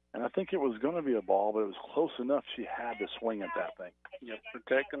that one. And I think it was going to be a ball, but it was close enough she had to swing at that thing. Yeah,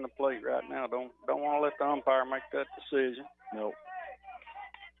 protecting the plate right now. Don't want to let the umpire make that decision. Nope.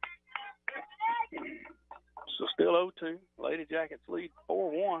 So still 0-2. Lady Jackets lead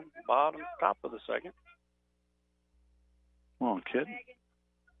 4-1. Top of the second. Come on, kid.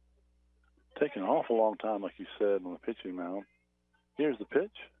 Taking an awful long time, like you said, on the pitching mound. Here's the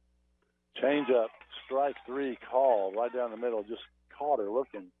pitch. Change up. Strike 3 call right down the middle. Just caught her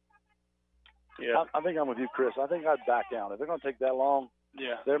looking. Yeah. I think I'm with you, Chris. I think I'd back down. If they're going to take that long,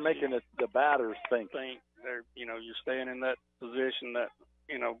 they're making the batters think. They're, you're staying in that position, that,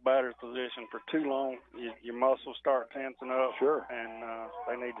 batter's position for too long. Your muscles start tensing up. Sure. And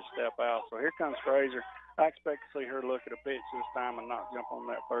they need to step out. So here comes Frazier. I expect to see her look at a pitch this time and not jump on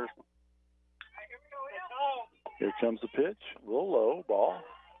that first one. Here comes the pitch. A little low, ball.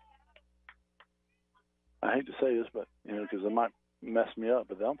 I hate to say this, but, because it might mess me up,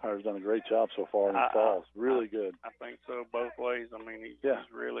 but the umpire's done a great job so far in his balls. Really good. I think so both ways. I mean, he's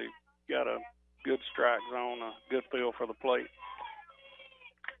really got a good strike zone, a good feel for the plate.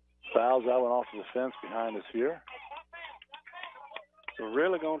 Fouls that one off the fence behind us here. So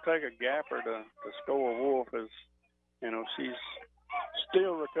really going to take a gapper to score Wolf, as you know, she's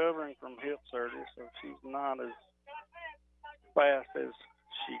still recovering from hip surgery, so she's not as fast as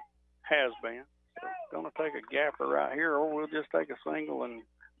she has been. So going to take a gapper right here, or we'll just take a single and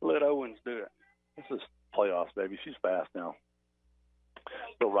let Owens do it. This is playoffs, baby. She's fast now.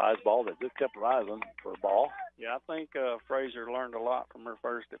 The rise ball that just kept rising for a ball. Yeah, I think Frazier learned a lot from her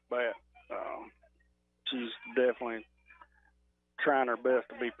first at bat. She's definitely trying her best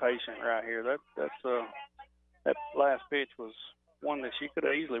to be patient right here. That last pitch was one that she could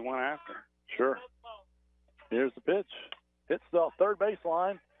have easily went after. Sure. Here's the pitch. Hits the third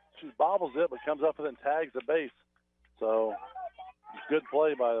baseline. She bobbles it, but comes up with it and tags the base. So good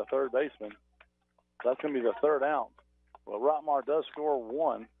play by the third baseman. That's going to be the third out. Well, Rockmart does score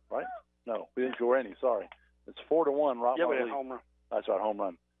one, right? No, we didn't score any. Sorry. It's 4-1. Rockmart yeah, we had lead. home run. That's right, home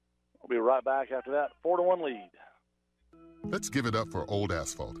run. We'll be right back after that. 4-1 lead. Let's give it up for old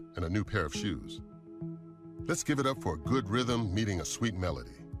asphalt and a new pair of shoes. Let's give it up for a good rhythm meeting a sweet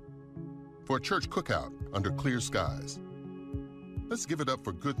melody. For a church cookout under clear skies. Let's give it up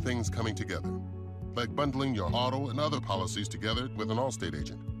for good things coming together, like bundling your auto and other policies together with an Allstate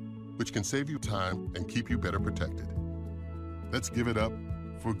agent, which can save you time and keep you better protected. Let's give it up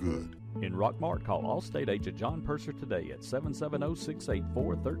for good. In Rockmart, call Allstate agent John Purser today at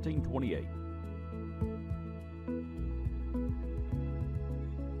 770-684-1328.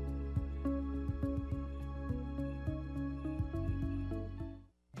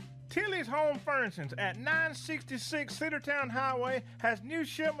 Tilly's Home Furnishings at 966 Cedartown Highway has new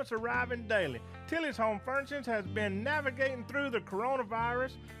shipments arriving daily. Tilly's Home Furnishings has been navigating through the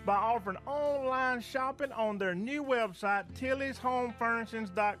coronavirus by offering online shopping on their new website,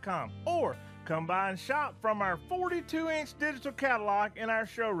 tillishomefurnishings.com, or come by and shop from our 42-inch digital catalog in our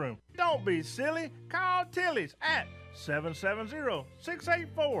showroom. Don't be silly. Call Tilly's at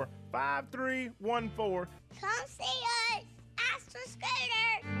 770-684-5314. Come see us. Ask for Scooter.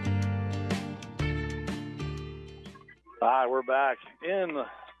 All right, we're back in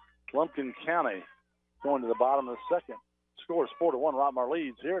Lumpkin County. Going to the bottom of the second. Score is 4-1. Rockmart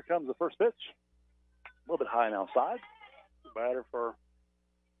leads. Here comes the first pitch. A little bit high and outside. Batter for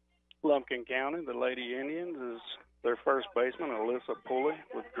Lumpkin County, the Lady Indians, is their first baseman, Alyssa Pulley,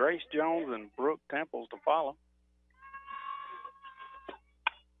 with Grace Jones and Brooke Temples to follow.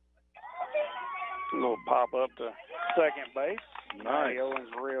 A little pop up to second base. Nice. Owens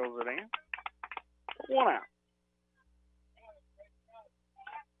reels it in. 1 out.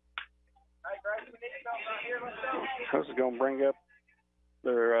 This is going to bring up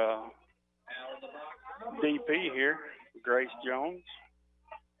their DP here, Grace Jones.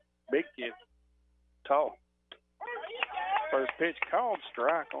 Big kid, tall. First pitch called,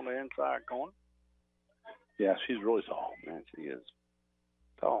 strike on the inside corner. Yeah, she's really tall. Man, she is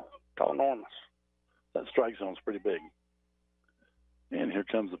tall, enormous. That strike zone's pretty big. And here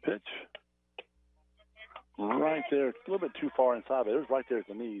comes the pitch. Right there, a little bit too far inside, but it was right there at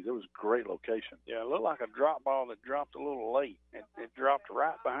the knees. It was a great location. Yeah, it looked like a drop ball that dropped a little late. It dropped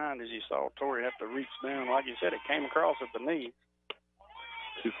right behind, as you saw Tori have to reach down. Like you said, it came across at the knee.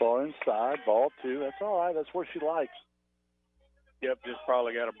 Too far inside, ball two. That's all right. That's where she likes. Yep, just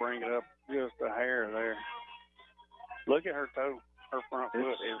probably got to bring it up just a hair there. Look at her toe. Her front foot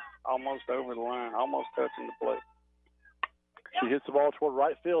is almost over the line, almost touching the plate. She hits the ball toward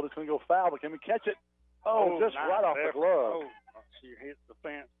right field. It's going to go foul, but can we catch it? Oh, just nice right off the glove. Oh, she hits the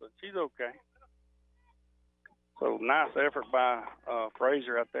fence, but she's okay. So nice effort by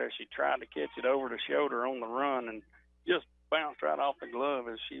Frazier out there. She tried to catch it over the shoulder on the run and just bounced right off the glove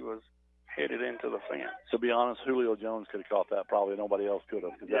as she was headed into the fence. To be honest, Julio Jones could have caught that. Probably nobody else could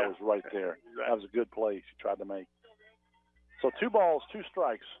have, because that was right there. Exactly. That was a good play she tried to make. So 2 balls, 2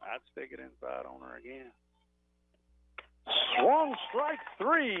 strikes. I'd stick it inside on her again. Swung strike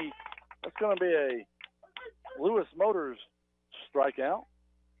 3. That's going to be a Lewis Motors strikeout.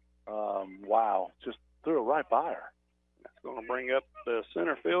 Wow, just threw it right by her. That's going to bring up the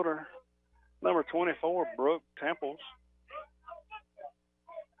center fielder, number 24, Brooke Temples.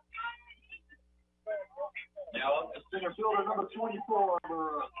 Now, the center fielder, number 24,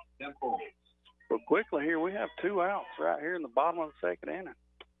 Temples. But quickly here, we have 2 outs right here in the bottom of the second inning.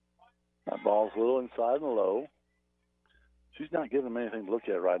 That ball's a little inside and low. She's not giving them anything to look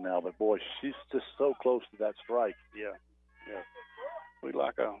at right now, but, boy, she's just so close to that strike. Yeah. We'd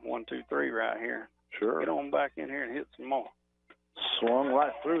like a 1-2-3 right here. Sure. Get on back in here and hit some more. Swung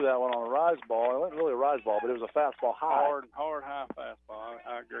right through that one on a rise ball. It wasn't really a rise ball, but it was a fastball high. Hard, high fastball.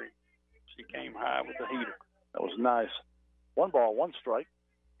 I agree. She came high with the heater. That was nice. 1 ball, 1 strike.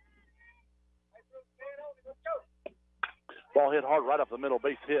 Ball hit hard right up the middle,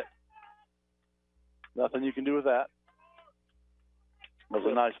 base hit. Nothing you can do with that. That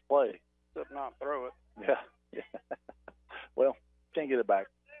was a nice play. Except not throw it. Yeah. Well, can't get it back.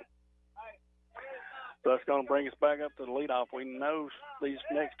 So that's going to bring us back up to the leadoff. We know these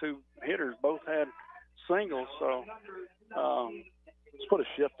next 2 hitters both had singles, so let's put a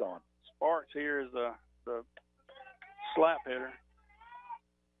shift on. Sparks here is the slap hitter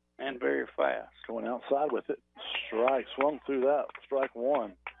and very fast. Going outside with it. Strike. Swung through that. Strike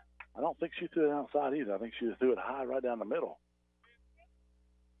 1. I don't think she threw it outside either. I think she threw it high right down the middle.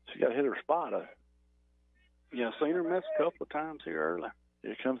 She got to hit her spot. Yeah, seen her miss a couple of times here early.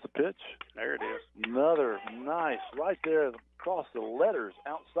 Here comes the pitch. There it is. Another nice right there across the letters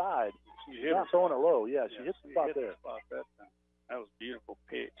outside. She hit not throwing it low. Yeah, she hit the spot hit there. The spot that time. That was a beautiful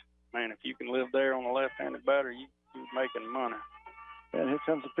pitch. Man, if you can live there on the left-handed batter, you're making money. And here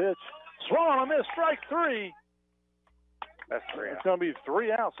comes the pitch. Swung on a miss. Strike 3. That's 3 It's out. going to be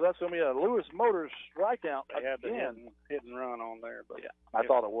 3 out, so that's going to be a Lewis Motors strikeout They had the again. hit and run on there, but Yeah, I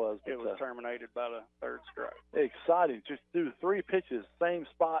thought it was. It but, was terminated by the 3rd strike. Exciting. Just do 3 pitches, same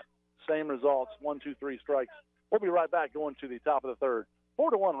spot, same results. 1, 2, 3 strikes. We'll be right back going to the top of the 3rd.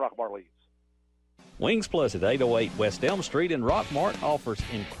 4-1 Rockmart leads. Wings Plus at 808 West Elm Street in Rockmart offers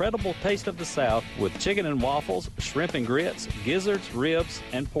incredible taste of the South with chicken and waffles, shrimp and grits, gizzards, ribs,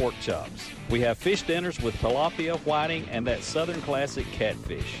 and pork chops. We have fish dinners with tilapia, whiting, and that Southern classic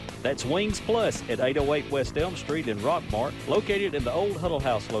catfish. That's Wings Plus at 808 West Elm Street in Rockmart, located in the old Huddle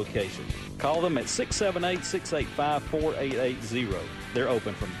House location. Call them at 678-685-4880. They're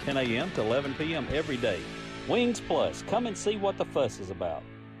open from 10 a.m. to 11 p.m. every day. Wings Plus. Come and see what the fuss is about.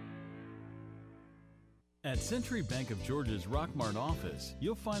 At Century Bank of Georgia's Rockmart office,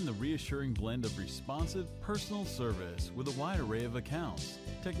 you'll find the reassuring blend of responsive, personal service with a wide array of accounts,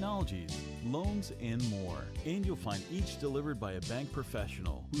 technologies, loans, and more. And you'll find each delivered by a bank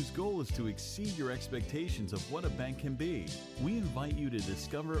professional whose goal is to exceed your expectations of what a bank can be. We invite you to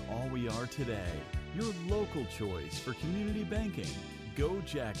discover all we are today. Your local choice for community banking. Go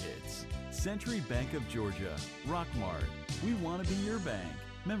Jackets! Century Bank of Georgia, Rockmart. We want to be your bank.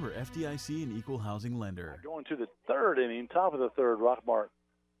 Member FDIC and Equal Housing Lender. Going to the 3rd inning, top of the 3rd, Rockmart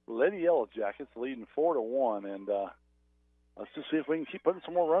Lady Yellow Jackets leading 4-1, and let's just see if we can keep putting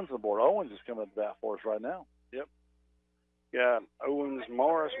some more runs on the board. Owens is coming to bat for us right now. Yep. Got Owens,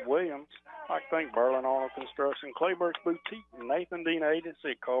 Morris, Williams, I think Berlin Auto Construction, Clayburg's Boutique, Nathan Dean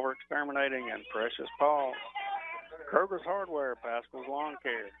Agency, Culver Exterminating, and Precious Paul. Kroger's Hardware, Pascal's Lawn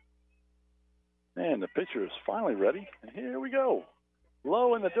Care. And the pitcher is finally ready, and here we go.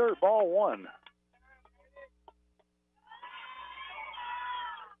 Low in the dirt, ball 1.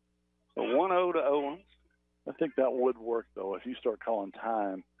 So 1-0 to Owens. I think that would work, though. If you start calling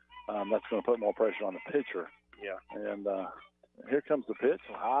time, that's going to put more pressure on the pitcher. Yeah. And here comes the pitch.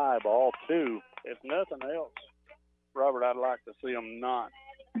 High, ball 2. If nothing else, Robert, I'd like to see them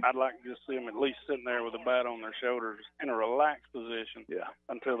I'd like to just see them at least sitting there with a bat on their shoulders in a relaxed position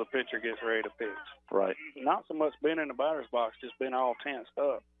until the pitcher gets ready to pitch. Right. Not so much being in the batter's box, just being all tensed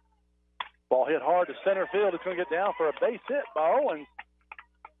up. Ball hit hard to center field. It's going to get down for a base hit by Owens.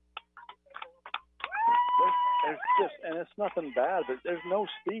 And it's nothing bad, but there's no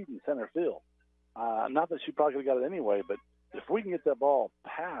speed in center field. Not that she probably could have got it anyway, but if we can get that ball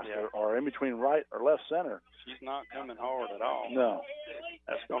past or in between right or left center. She's not coming hard at all. No.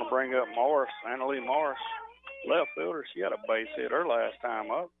 That's going to bring up Morris, Annalie Morris, left fielder. She had a base hit her last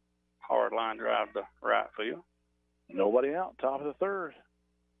time up. Hard line drive to right field. Nobody out, top of the 3rd.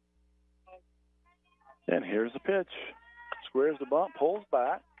 And here's the pitch. Squares the bunt, pulls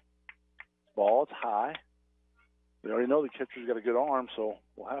back. Ball is high. We already know the catcher's got a good arm, so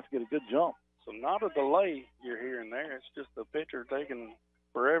we'll have to get a good jump. So not a delay you're hearing there. It's just the pitcher taking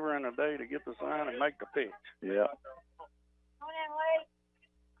forever and a day to get the sign and make the pitch. Yeah.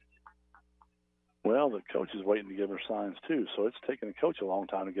 Well, the coach is waiting to give her signs, too, so it's taking the coach a long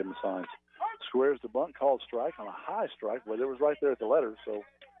time to give him signs. Squares the bunt, called strike on a high strike, but it was right there at the letters, so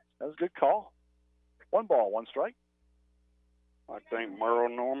that was a good call. 1 ball, 1 strike. I think Merle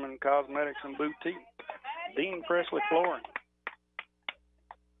Norman Cosmetics and Boutique, Dean Presley Flooring.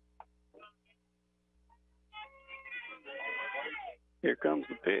 Here comes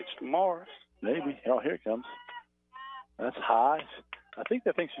the pitch to Morris. Maybe. Oh, here it comes. That's high. I think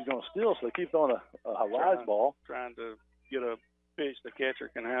they think she's going to steal, so they keep throwing a rise ball. Trying to get a pitch the catcher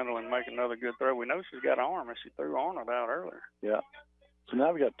can handle and make another good throw. We know she's got arm, and she threw Arnold out earlier. Yeah. So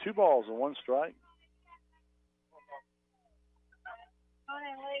now we got 2 balls and 1 strike.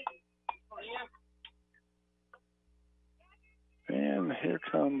 And here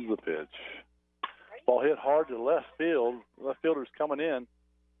comes the pitch. Ball hit hard to left field. Left fielder's coming in.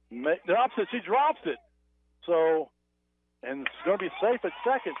 Drops it. She drops it. So, and it's going to be safe at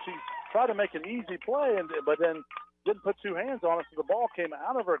second. She tried to make an easy play, but then didn't put two hands on it, so the ball came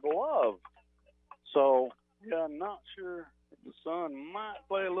out of her glove. So, yeah, I'm not sure if the sun might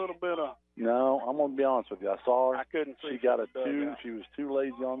play a little bit of. No, I'm going to be honest with you. I saw her. I couldn't see. She got a two. She was too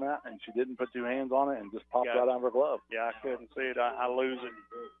lazy on that, and she didn't put two hands on it and just popped right out of her glove. Yeah, I couldn't see it. I lose it.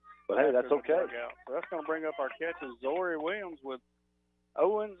 But hey, that's okay. So that's going to bring up our catches. Zori Williams with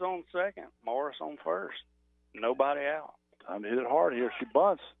Owens on second, Morris on first. Nobody out. Time to hit it hard here. She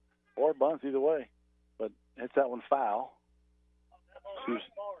bunts, or bunts either way, but hits that one foul. She was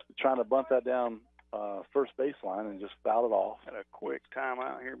trying to bunt that down first baseline and just fouled it off. Had a quick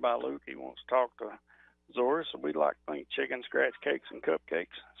timeout here by Luke. He wants to talk to Zora, so we'd like to thank Chicken Scratch Cakes and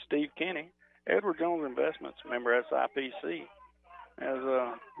Cupcakes, Steve Kenny, Edward Jones Investments, member SIPC. As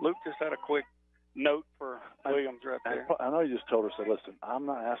Luke just had a quick note for Williams right there. I know you just told her, said, listen, I'm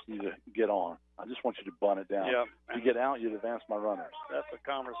not asking you to get on. I just want you to bunt it down. Yep. If you get out, you'd advance my runners. That's a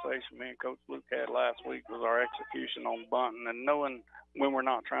conversation me and Coach Luke had last week, was our execution on bunting and knowing when we're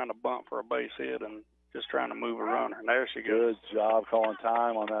not trying to bunt for a base hit and just trying to move a runner. And there she goes. Good job calling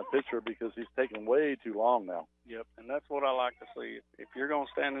time on that pitcher because he's taking way too long now. Yep, and that's what I like to see. If you're going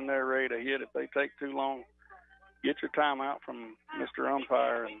to stand in there ready to hit, if they take too long, get your timeout from Mr.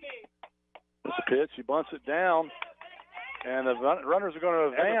 Umpire. And it's a pitch. He bunts it down, and the runners are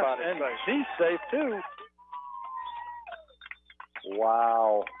going to advance, and she's safe too.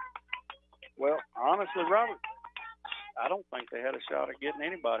 Wow. Well, honestly, Robert, I don't think they had a shot at getting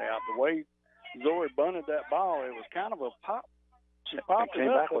anybody out. The way Zoe bunted that ball, it was kind of a pop. She popped it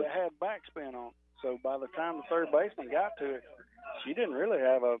up, but it had backspin on. So by the time the third baseman got to it, she didn't really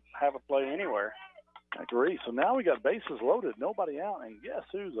have a play anywhere. I agree. So now we got bases loaded, nobody out, and guess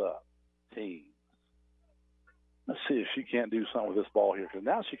who's up? Team. Let's see if she can't do something with this ball here, because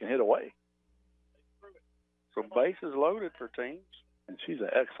now she can hit away. So bases loaded for teams. And she's an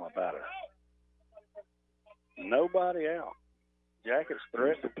excellent batter. Nobody out. Jackets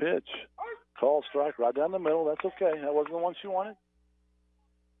threat the pitch. Call strike right down the middle. That's okay. That wasn't the one she wanted.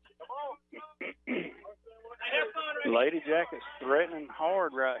 Lady Jackets threatening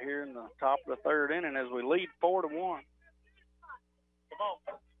hard right here in the top of the third inning as we lead 4-1.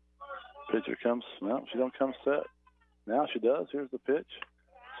 Pitcher comes. No, she don't come set. Now she does. Here's the pitch.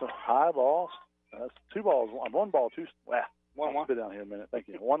 So high ball. That's two balls. One ball, two. Wow. 1-1. Spit down here a minute. Thank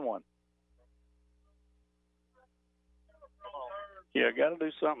you. 1-1. Yeah, got to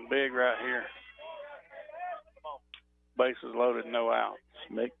do something big right here. Bases loaded, no outs.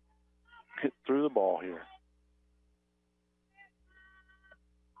 Hit through the ball here.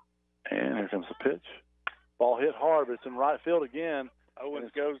 And here comes the pitch. Ball hit hard, but it's in right field again.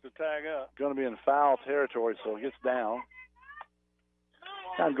 Owens goes to tag up. Going to be in foul territory, so it gets down.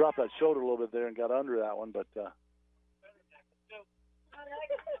 Kind of dropped that shoulder a little bit there and got under that one, but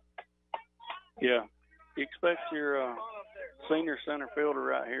yeah, you expect your senior center fielder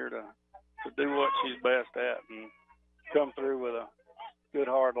right here to do what she's best at and come through with a good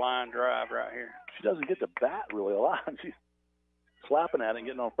hard line drive right here. She doesn't get the bat really a lot. She's slapping at it and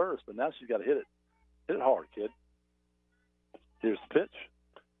getting on first, but now she's got to hit it. Hit it hard, kid. Here's the pitch.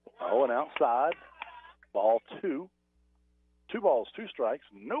 Oh, and outside. Ball two. 2 balls, 2 strikes,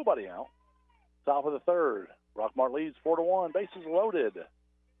 nobody out. Top of the third. Rockmart leads 4-1. Bases loaded.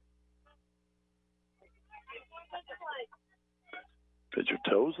 Pitcher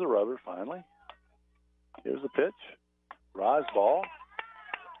toes the rubber finally. Here's the pitch. Rise ball.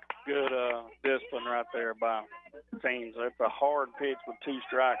 Good discipline right there by teams. That's a hard pitch with 2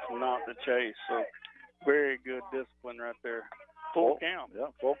 strikes and not to chase. So very good discipline right there. Full count. Yeah,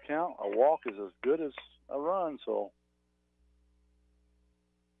 full count. A walk is as good as a run. So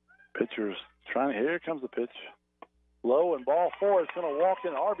pitcher's trying to. Here comes the pitch. Low and ball 4. It's going to walk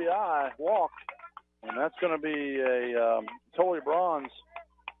in RBI walk. And that's going to be a Tully Bronze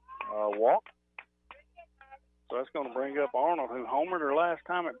walk. So that's going to bring up Arnold, who homered her last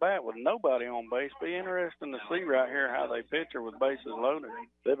time at bat with nobody on base. Be interesting to see right here how they pitch her with bases loaded.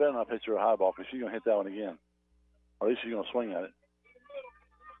 They better not pitch her a high ball because she's going to hit that one again. Or at least she's going to swing at it.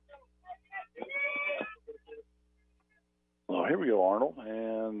 Well, here we go, Arnold.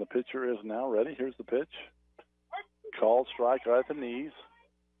 And the pitcher is now ready. Here's the pitch. Called strike right at the knees.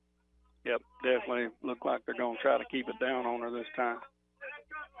 Yep, definitely look like they're going to try to keep it down on her this time.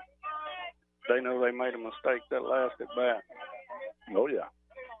 They know they made a mistake that last at bat. Oh, yeah.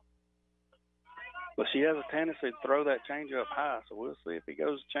 But she has a tendency to throw that changeup high, so we'll see if he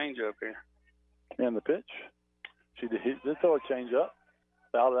goes changeup here. And the pitch. She did throw a change up.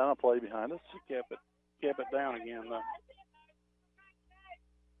 Fouled it down a play behind us. She kept it down again, though.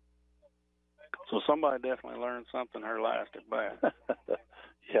 So somebody definitely learned something her last at bat.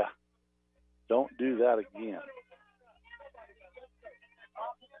 Yeah. Don't do that again.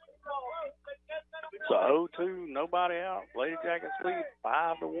 So 0-2, nobody out. Lady Jackets lead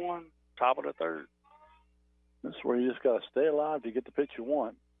 5-1, top of the third. This is where you just got to stay alive to get the pitch you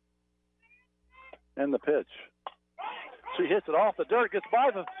want. And the pitch. She hits it off the dirt, gets by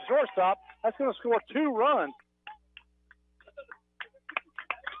the shortstop. That's going to score 2 runs.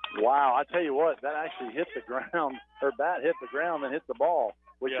 Wow, I tell you what, that actually hit the ground. Her bat hit the ground and hit the ball,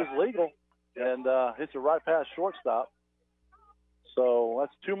 which is legal, and hits it right past shortstop. So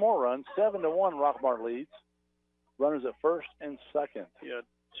that's 2 more runs. 7-1, Rockmart leads. Runners at first and second. Yeah,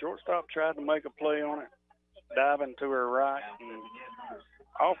 shortstop tried to make a play on it, diving to her right, and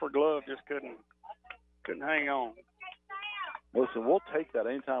off her glove just couldn't hang on. Listen, we'll take that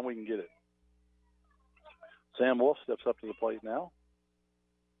anytime we can get it. Sam Wolf steps up to the plate now.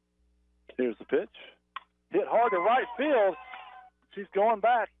 Here's the pitch. Hit hard to right field. She's going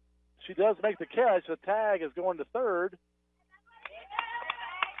back. She does make the catch. The tag is going to third.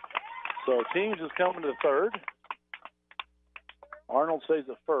 So Teams is coming to third. Arnold stays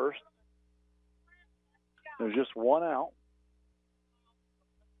at first. There's just 1 out.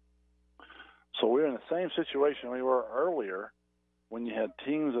 So we're in the same situation we were earlier when you had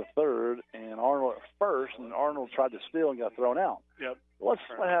Teams at third and Arnold at first, and Arnold tried to steal and got thrown out. Yep. What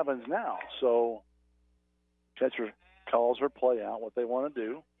happens now? So catcher calls her play out, what they want to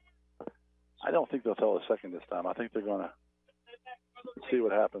do. I don't think they'll tell a second this time. I think they're going to see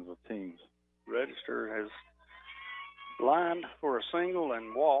what happens with Teams. Register has lined for a single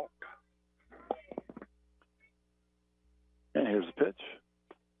and walked. And here's the pitch.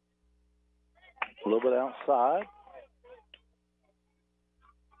 A little bit outside.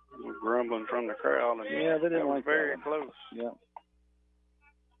 Grumbling from the crowd. And yeah, they didn't like very that. Close. Yeah.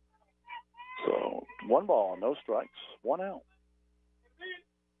 So 1 ball, no strikes, 1 out.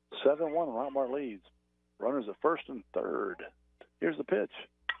 7-1, Rockmart leads. Runners at first and third. Here's the pitch.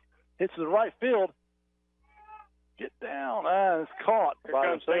 Hits to the right field. Get down. It's caught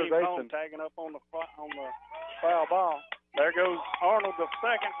by the third baseman. Tagging up on the foul ball. There goes Arnold to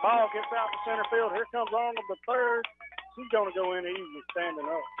second. Ball gets out to center field. Here comes Arnold to third. She's going to go in easy standing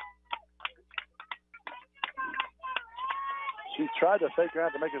up. She tried to fake her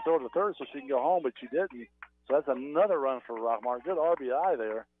out to make her throw to third so she can go home, but she didn't. So that's another run for Rockmart. Good RBI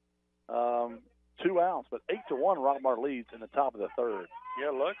there. 2 outs, but 8-1, Rockmart leads in the top of the third.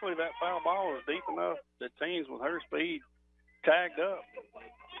 Yeah, luckily that foul ball was deep enough that Teams with her speed tagged up,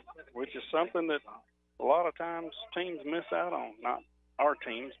 which is something that a lot of times teams miss out on. Not our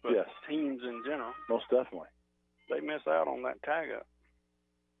teams, but teams in general. Most definitely. They miss out on that tag up.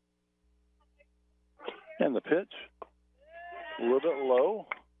 And the pitch, a little bit low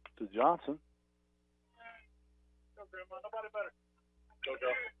to Johnson.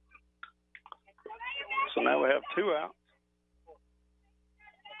 So now we have 2 outs.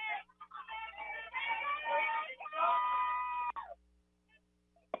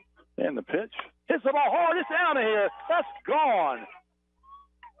 And the pitch. Hits the ball hard. It's out of here. That's gone.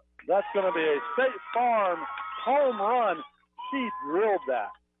 That's going to be a State Farm home run. She drilled that.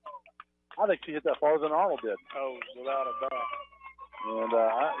 I think she hit that farther than Arnold did. Oh, without a doubt. And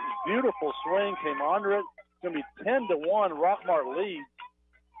beautiful swing came under it. It's going to be 10-1. Rockmart leads.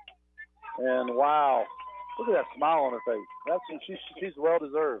 And wow, look at that smile on her face. She's well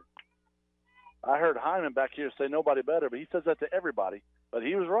deserved. I heard Hyman back here say nobody better, but he says that to everybody. But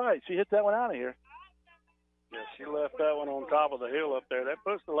he was right. She hit that one out of here. Yeah, she left that one on top of the hill up there. That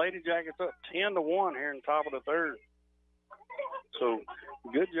puts the Lady Jackets up 10-1 here in top of the third. So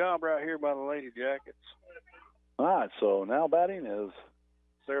good job right here by the Lady Jackets. All right, so now batting is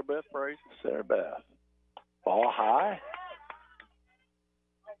Sarah Beth Brace. Sarah Beth. Ball high.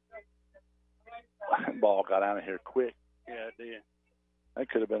 Ball got out of here quick. Yeah, it did. That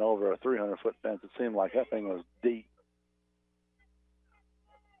could have been over a 300-foot fence. It seemed like that thing was deep.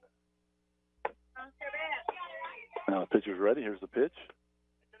 Now the pitcher's ready. Here's the pitch.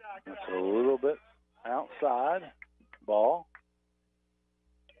 It's a little bit outside. Ball.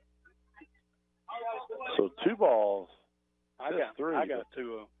 So 2 balls. I got 2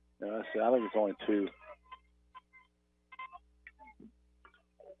 of them. Yeah, I think it's only 2.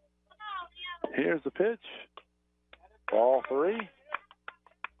 Here's the pitch. Ball 3.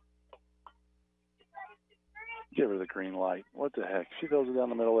 Give her the green light. What the heck? She throws it down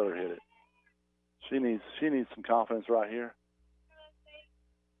the middle, let her hit it. She needs some confidence right here.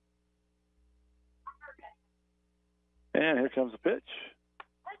 And here comes the pitch.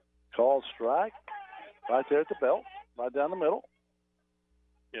 Called strike. Right there at the belt. Right down the middle.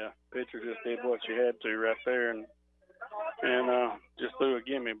 Yeah, pitcher just did what she had to right there and just threw a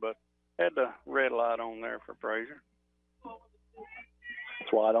gimme, but had the red light on there for Frazier.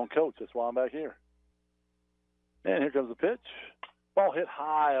 That's why I don't coach. That's why I'm back here. And here comes the pitch. Ball hit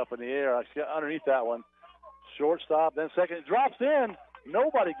high up in the air. I got underneath that one. Shortstop, then second. It drops in.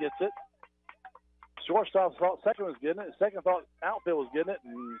 Nobody gets it. Shortstop thought second was getting it. Second thought outfield was getting it.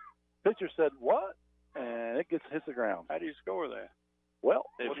 And pitcher said, what? And it hits the ground. How do you score that? Well,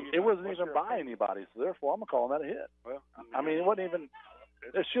 it wasn't even by anybody, so therefore I'm calling that a hit. Well, I mean, it wasn't even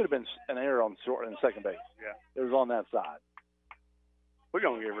 – there should have been an error on short and second base. Yeah. It was on that side. We're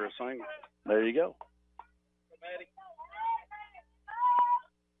going to give her a single. There you go.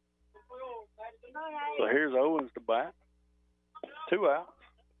 So here's Owens to bat. 2 outs.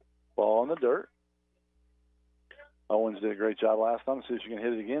 Ball in the dirt. Owens did a great job last time. See if she can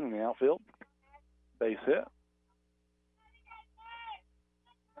hit it again in the outfield. Base hit.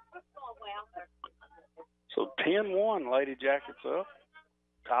 So 10-1, Lady Jackets up.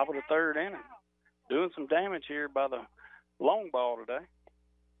 Top of the third inning. Doing some damage here by the long ball today.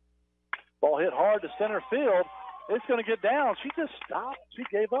 Ball hit hard to center field. It's going to get down. She just stopped. She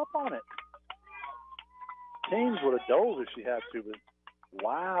gave up on it. Teams would have dove if she had to, but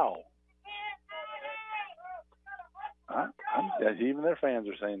wow. Even their fans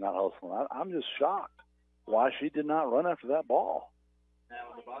are saying not hustling. I'm just shocked why she did not run after that ball.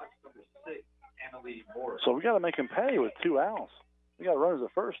 Now in the box, number 6, Emily Morris. So we got to make him pay with 2 outs. We got runners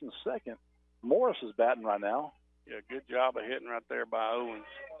at first and second. Morris is batting right now. Yeah, good job of hitting right there by Owens.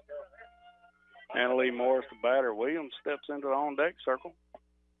 Annalie Morris, the batter. Williams steps into the on-deck circle.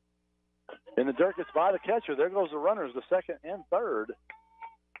 And the dirt gets by the catcher. There goes the runners, the second and third.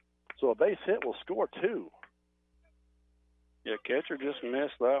 So a base hit will score 2. Yeah, catcher just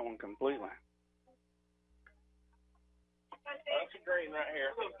missed that one completely. That's a green right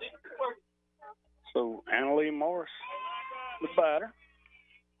here. So Annalie Morris, the batter.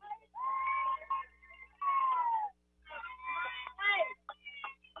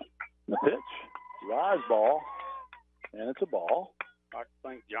 The pitch, rise ball, and it's a ball. I'd like to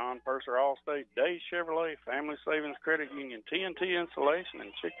thank John Purser, Allstate, Day Chevrolet, Family Savings Credit Union, TNT Insulation,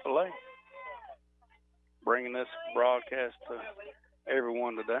 and Chick-fil-A. Bringing this broadcast to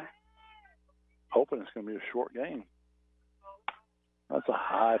everyone today. Hoping it's going to be a short game. That's a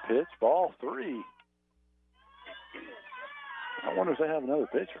high pitch. Ball 3. I wonder if they have another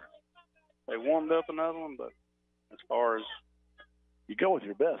pitcher. They warmed up another one, but as far as... You go with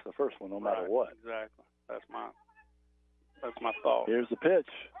your best, the first one, no matter what. Exactly. That's my thought. Here's the pitch.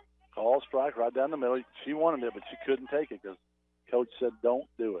 Call strike right down the middle. She wanted it, but she couldn't take it because coach said don't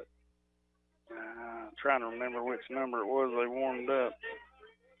do it. Trying to remember which number it was they warmed up.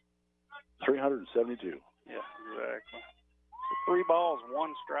 372. Yeah, exactly. So 3 balls,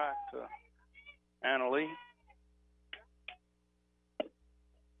 1 strike to Annalie.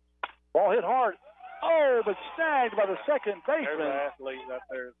 Ball hit hard. Oh, but snagged by the second baseman. There's an athlete out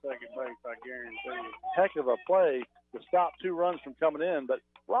there at second base, I guarantee you. Heck of a play to stop 2 runs from coming in. But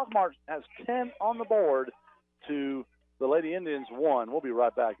Rockmart has 10 on the board to the Lady Indians 1. We'll be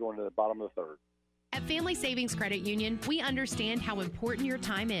right back going to the bottom of the third. At Family Savings Credit Union, we understand how important your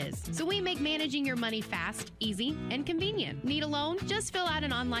time is. So we make managing your money fast, easy, and convenient. Need a loan? Just fill out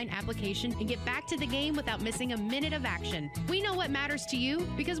an online application and get back to the game without missing a minute of action. We know what matters to you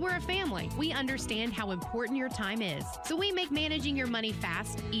because we're a family. We understand how important your time is. So we make managing your money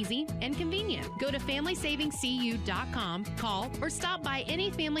fast, easy, and convenient. Go to FamilySavingsCU.com, call, or stop by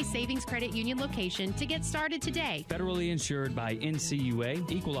any Family Savings Credit Union location to get started today. Federally insured by NCUA,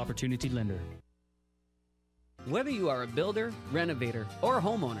 Equal Opportunity Lender. Whether you are a builder, renovator, or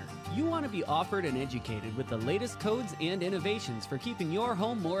homeowner, you want to be offered and educated with the latest codes and innovations for keeping your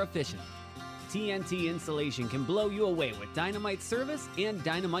home more efficient. TNT Installation can blow you away with dynamite service and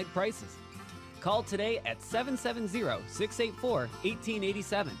dynamite prices. Call today at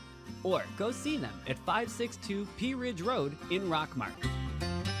 770-684-1887 or go see them at 562 Pea Ridge Road in Rockmart.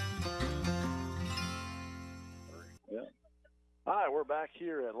 Yeah. All right, we're back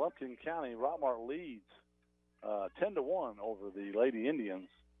here at Lumpkin County. Rockmart leads 10-1 over the Lady Indians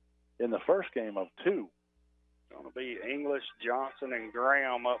in the first game of 2. Going to be English, Johnson, and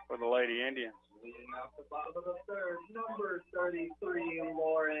Graham up for the Lady Indians. Leading off the bottom of the third, number 33,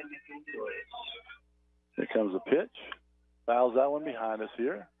 Lauren English. Here comes the pitch. Fouls that one behind us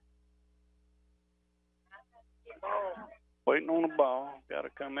here. Waiting on the ball. Got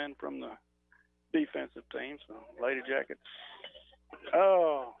to come in from the defensive team. So Lady Jackets.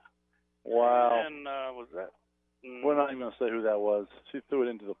 Oh. Wow. And was that We're not even going to say who that was. She threw it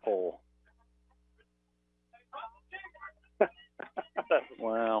into the pole.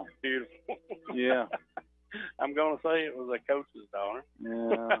 Wow. Beautiful. Yeah. I'm going to say it was a coach's daughter.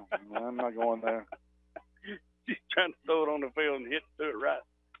 Yeah, I'm not going there. She's trying to throw it on the field and hit it right.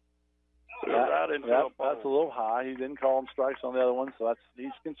 That's a little high. He didn't call him strikes on the other one, so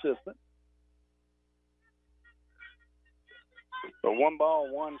he's consistent. So 1 ball,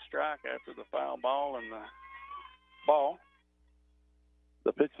 1 strike after the foul ball and the ball.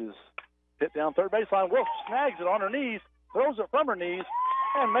 The pitch is hit down third baseline. Wolf snags it on her knees, throws it from her knees,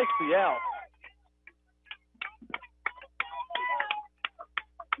 and makes the out.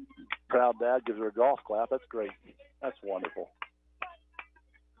 Proud dad gives her a golf clap. That's great. That's wonderful.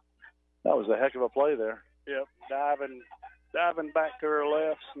 That was a heck of a play there. Yep, diving back to her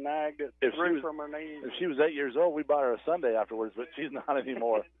left, snagged it through from her knees. If she was 8 years old, we'd buy her a Sunday afterwards, but she's not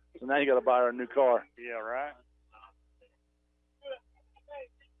anymore. So now you got to buy her a new car. Yeah, right.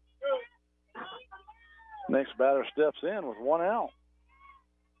 Next batter steps in with 1 out.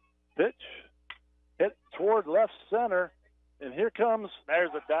 Pitch hit toward left center, and here comes. There's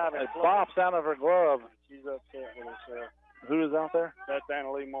a diving. It pops out of her glove. She's upset with herself. Who is out there? That's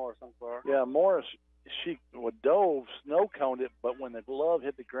Annalie Morris, I'm sorry. Yeah, Morris. She dove, snow coned it, but when the glove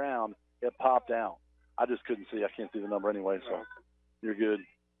hit the ground, it popped out. I just couldn't see. I can't see the number anyway, so you're good.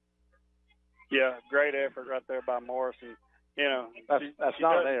 Yeah, great effort right there by Morris. And, you know, that's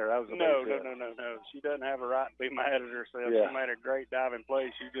not an error. That was a no. base hit. No. She doesn't have a right to be mad at herself. Yeah. She made a great diving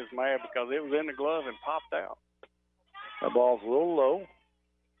play. She's just mad because it was in the glove and popped out. That ball's a little low.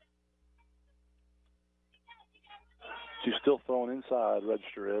 She's still throwing inside,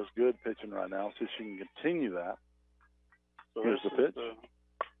 register is. Good pitching right now. See if she can continue that. So here's the pitch.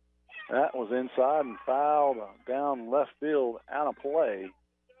 That was inside and fouled down left field, out of play.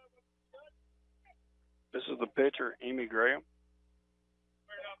 This is the pitcher, Amy Graham.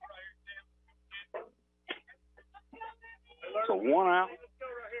 So 1 out.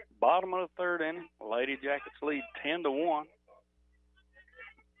 Bottom of the third inning. Lady Jackets lead 10-1.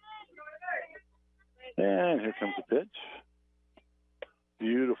 And here comes the pitch.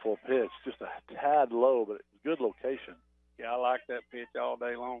 Beautiful pitch. Just a tad low, but good location. Yeah, I like that pitch all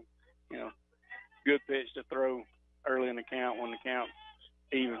day long. You know, good pitch to throw early in the count when the count's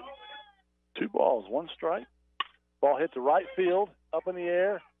even. 2 balls, 1 strike. Ball hit to right field, up in the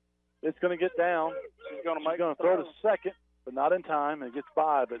air. It's going to get down. She's going to throw to second, but not in time. It gets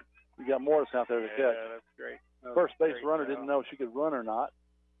by, but you got Morris out there to catch. Yeah, that's great. First base runner didn't know if she could run or not,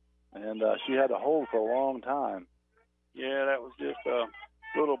 and she had to hold for a long time. Yeah, that was just a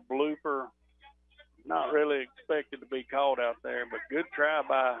little blooper. Not really expected to be called out there, but good try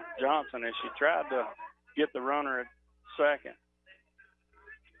by Johnson as she tried to get the runner at second.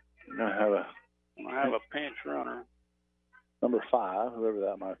 We're going to have a pinch runner. Number 5, whoever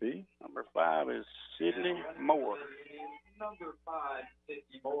that might be. Number 5 is Sydney Moore. Number 5,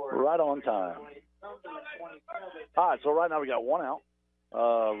 Sydney Moore. Right on time. All right, so right now we got 1 out.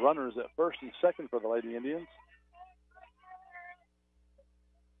 Runners at first and second for the Lady Indians.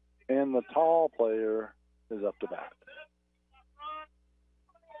 And the tall player is up to bat.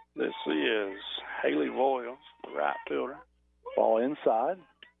 This is Haley Voiles, the right fielder. Ball inside.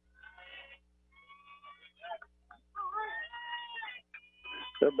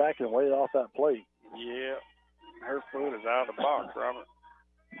 They're backing way off that plate. Yeah, her foot is out of the box, Robert.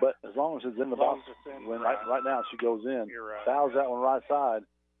 But as long as it's in the box, right now she goes in. You're right. Fouls that one right side,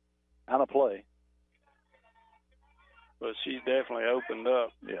 out of play. But she's definitely opened up.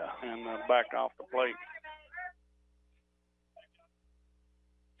 Yeah. And backed off the plate.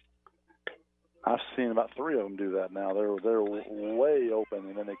 I've seen about 3 of them do that now. They're way open,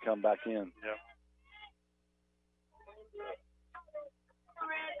 and then they come back in. Yep.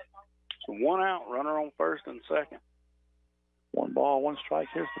 So 1 out, runner on first and second. 1 ball, 1 strike.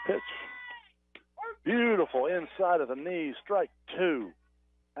 Here's the pitch. Beautiful inside of the knee, strike 2.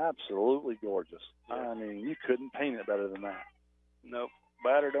 Absolutely gorgeous. Yeah. I mean, you couldn't paint it better than that. Nope.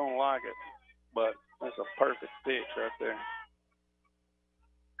 Batter don't like it, but that's a perfect pitch right there.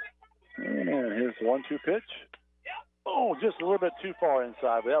 And here's the 1-2 pitch. Oh, just a little bit too far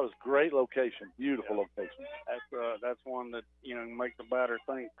inside, but that was great location. Beautiful location. That's one that, you know, make the batter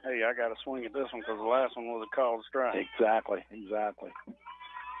think, hey, I got to swing at this one because the last one was a called strike. Exactly.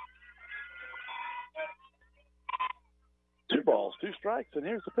 2 balls, 2 strikes, and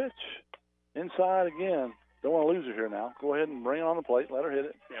here's the pitch. Inside again. Don't want to lose her here now. Go ahead and bring it on the plate. Let her hit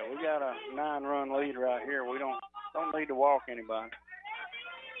it. Yeah, we got a 9-run lead right here. We don't need to walk anybody.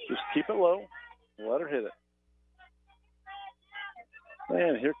 Just keep it low and let her hit it.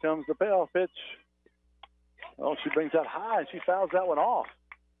 And here comes the payoff pitch. Oh, she brings that high, and she fouls that one off.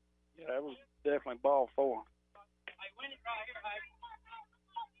 Yeah, that was definitely ball 4.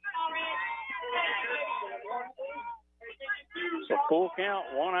 So full count,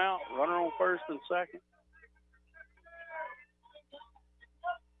 1 out, runner on first and second.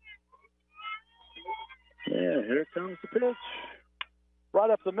 Yeah, here comes the pitch. Right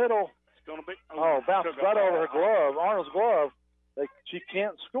up the middle. It's going to be. Bounced right over her glove, Arnold's glove. She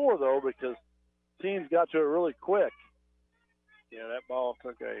can't score, though, because teams got to it really quick. Yeah, that ball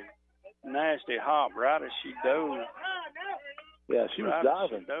took a nasty hop right as she dove. Yeah, she was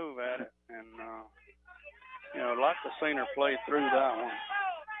diving. She dove at it, and I'd like to seen her play through that one.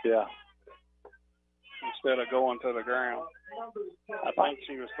 Yeah. Instead of going to the ground. I think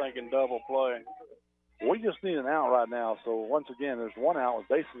she was thinking double play. We just need an out right now. So once again, there's 1 out with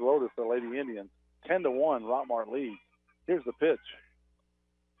bases loaded for Lady Indians. 10-1, Rockmart leads. Here's the pitch.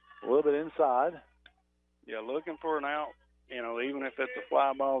 A little bit inside. Yeah, looking for an out. Even if it's a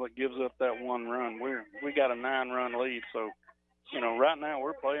fly ball that gives up that 1 run, we got a 9-run lead. So, right now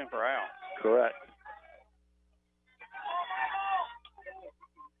we're playing for out. Correct.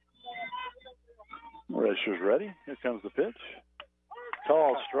 Register's ready. Here comes the pitch.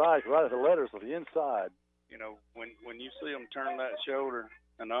 Call strike right at the letters of the inside. When you see them turn that shoulder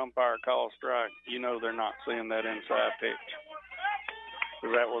and the umpire calls strike, they're not seeing that inside pitch.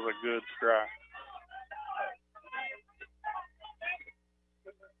 So that was a good strike.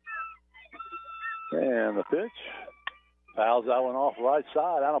 And the pitch. Fouls that one off right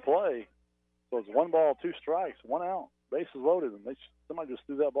side, out of play. So it's 1 ball, 2 strikes, 1 out. Bases loaded, and somebody just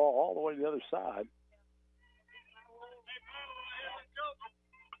threw that ball all the way to the other side.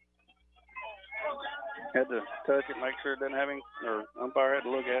 Had to touch it, make sure it didn't have any, or umpire had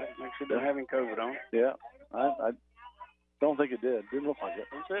to look at it, make sure it didn't have any COVID on it. Yeah, I don't think it did. Didn't look like it.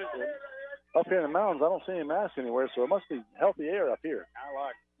 Who said it did? Up here in the mountains, I don't see any mask anywhere, so it must be healthy air up here. I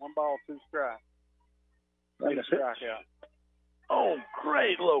like 1 ball, 2 strikes. Need a strikeout. Oh,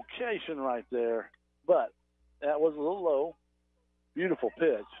 great location right there. But that was a little low. Beautiful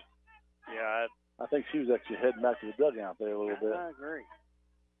pitch. Yeah, I think she was actually heading back to the dugout there a little bit. I agree.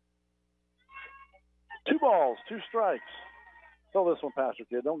 2 balls, 2 strikes. Throw this one past her,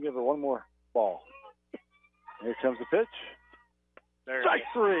 kid. Don't give her 1 more ball. Here comes the pitch. Strike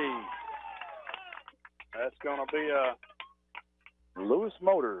 3. That's going to be a Lewis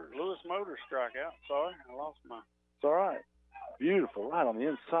Motors strikeout. Sorry, I lost my. It's all right. Beautiful, right on the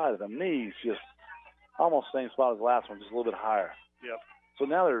inside of the knees. Just almost same spot as the last one, just a little bit higher. Yep. So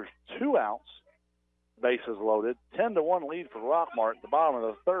now there's 2 outs. Bases loaded. 10-1 lead for Rockmart at the bottom of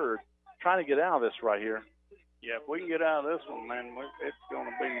the third. Trying to get out of this right here. Yeah, if we can get out of this one, man, it's going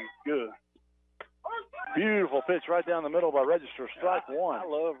to be good. Beautiful pitch right down the middle by Register. Strike 1. I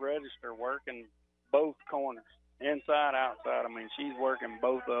love Register working both corners, inside, outside. I mean, she's working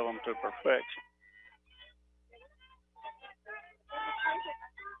both of them to perfection.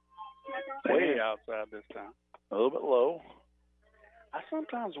 Way outside this time. A little bit low. I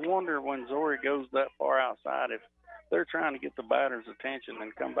sometimes wonder when Zori goes that far outside if they're trying to get the batter's attention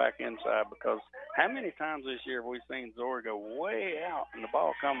and come back inside, because how many times this year have we seen Zori go way out and the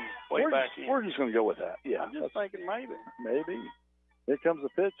ball come way back in? We're just going to go with that. Yeah. I'm just thinking maybe. Maybe. Here comes the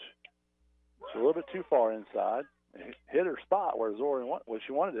pitch. It's a little bit too far inside. It hit her spot where Zori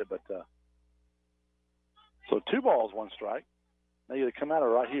she wanted it, but so 2 balls, 1 strike. Now you got to come at her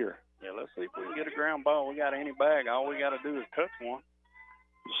right here. Yeah, let's see if we can get a ground ball. We got any bag. All we got to do is touch one.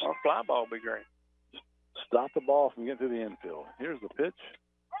 Or a fly ball would be great. Stop the ball from getting to the infield. Here's the pitch.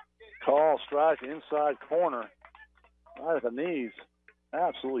 Call, strike, inside corner. Right at the knees.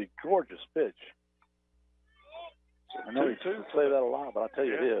 Absolutely gorgeous pitch. I know you say that a lot, but I tell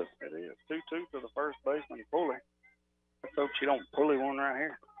you it is. It is. 2-2 to the first baseman, pulley. Let's hope she don't pulley one right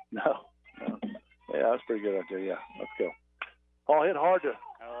here. No. Yeah, that's pretty good out there. Yeah, let's go. Ball hit hard to.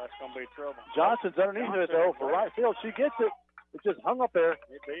 Oh, that's going to be trouble. Johnson's underneath it, though, for right field. She gets it. It just hung up there.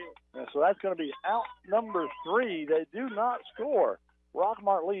 It did. And so that's going to be out number 3. They do not score.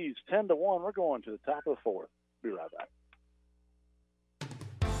 Rockmart leads 10-1. We're going to the top of the 4th. Be right back.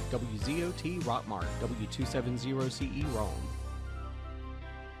 WZOT Rockmart, W270CE Rome.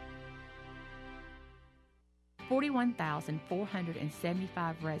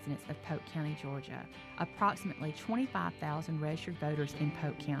 41,475 residents of Polk County, Georgia. Approximately 25,000 registered voters in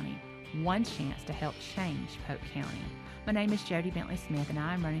Polk County. One chance to help change Polk County. My name is Jody Bentley Smith, and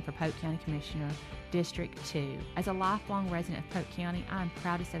I am running for Polk County Commissioner, District 2. As a lifelong resident of Polk County, I am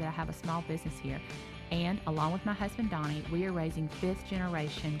proud to say that I have a small business here. And along with my husband Donnie, we are raising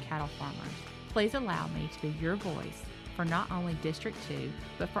 5th-generation cattle farmers. Please allow me to be your voice for for not only District 2,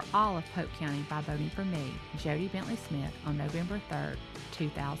 but for all of Polk County by voting for me, Jody Bentley Smith, on November 3rd,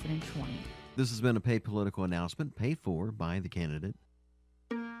 2020. This has been a paid political announcement paid for by the candidate.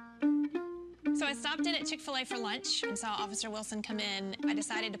 So I stopped in at Chick-fil-A for lunch and saw Officer Wilson come in. I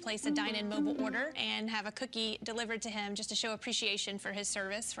decided to place a dine-in mobile order and have a cookie delivered to him just to show appreciation for his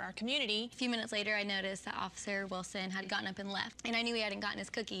service for our community. A few minutes later, I noticed that Officer Wilson had gotten up and left, and I knew he hadn't gotten his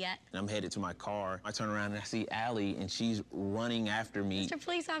cookie yet. I'm headed to my car. I turn around and I see Allie, and she's running after me. Mr.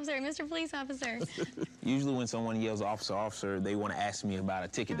 Police Officer, Mr. Police Officer. Usually when someone yells officer, officer, they want to ask me about a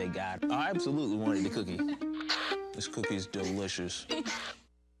ticket they got. I absolutely wanted the cookie. This cookie is delicious.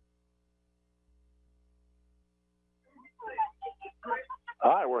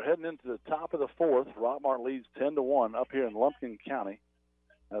 All right, we're heading into the top of the fourth. Rockmart leads 10-1 up here in Lumpkin County.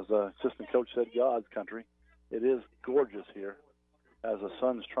 As the assistant coach said, God's country. It is gorgeous here as the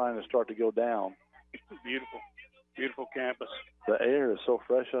sun's trying to start to go down. Beautiful, beautiful campus. The air is so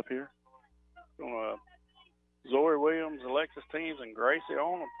fresh up here. Zoe Williams, Alexis Teams, and Gracie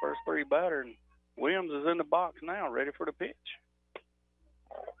on the first three batter, and Williams is in the box now, ready for the pitch.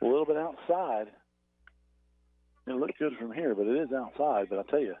 A little bit outside. It looked good from here, but it is outside. But I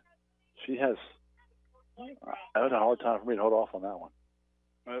tell you, she has I had a hard time for me to hold off on that one.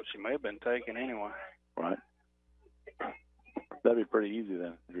 Well, she may have been taken anyway. Right. That'd be pretty easy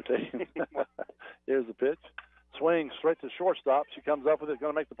then if you're taking. Here's the pitch. Swing straight to shortstop. She comes up with it,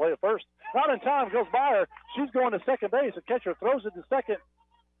 going to make the play at first. Not in time, goes by her. She's going to second base. The catcher throws it to second.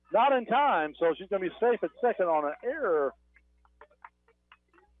 Not in time, so she's going to be safe at second on an error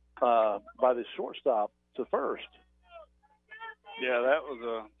by the shortstop to first. Yeah, that was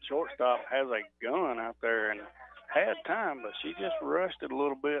a shortstop has a gun out there and had time, but she just rushed it a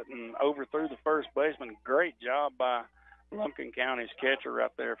little bit and overthrew the first baseman. Great job by Lumpkin County's catcher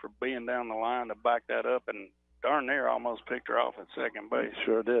right there for being down the line to back that up, and darn near almost picked her off at second base.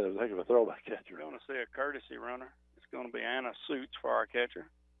 Sure did. It was a heck of a throw by catcher. We're going to see a courtesy runner. It's going to be Anna Suits for our catcher.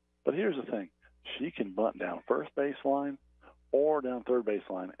 But here's the thing. She can bunt down first baseline or down third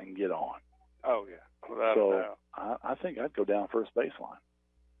baseline and get on. Oh, yeah, without a doubt. I think I'd go down first baseline.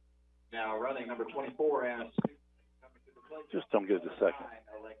 Now running number 24, Anna Suits. Just don't get it to second.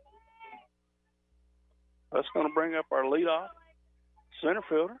 That's going to bring up our leadoff center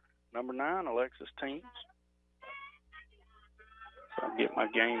fielder, number 9, Alexis Teams. So I'll get my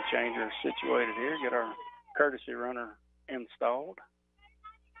game changer situated here, get our courtesy runner installed.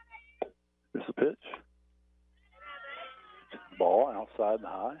 Here's the pitch. Ball outside the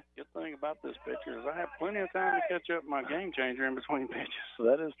high. Good thing about this pitcher is I have plenty of time to catch up my game changer in between pitches. So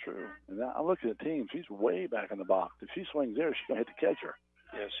that is true. And now I'm looking at Teams. She's way back in the box. If she swings there, she's going to hit the catcher.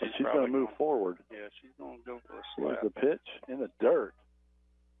 Yeah, she's going to move forward. Yeah, she's going to go for a slap. Here's the pitch in the dirt.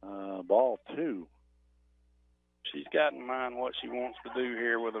 Ball 2. She's got in mind what she wants to do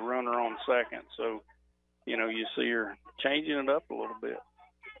here with a runner on second. So, you know, you see her changing it up a little bit.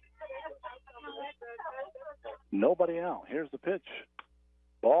 Nobody out. Here's the pitch.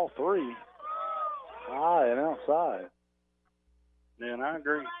 Ball 3. High and outside. Yeah, and I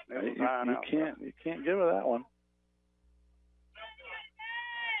agree. That was high and outside. You can't give her that one.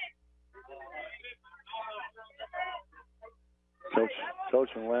 Coach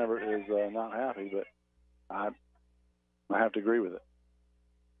from Lambert is not happy, but I have to agree with it.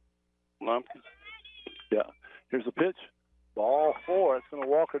 Lumpkin. Yeah. Here's the pitch. Ball 4. It's going to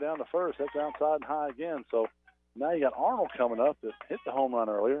walk her down to first. That's outside and high again. So now you got Arnold coming up that hit the home run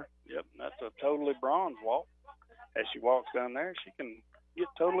earlier. Yep, that's a totally bronze walk. As she walks down there, she can get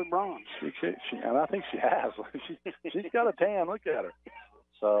totally bronze. And I think she has. She's got a tan. Look at her.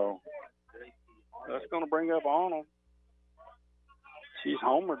 So that's going to bring up Arnold. She's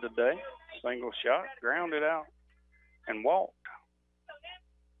homered today. Single shot, grounded out, and walked.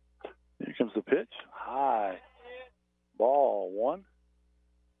 Here comes the pitch. High. Ball 1.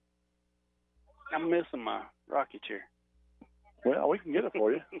 I'm missing my rocky chair. Well, we can get it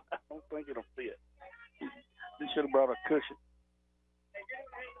for you. I don't think it'll fit. You should have brought a cushion.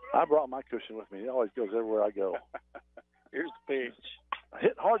 I brought my cushion with me. It always goes everywhere I go. Here's the pitch.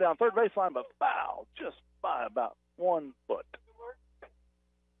 Hit hard down third baseline, but foul just by about 1 foot.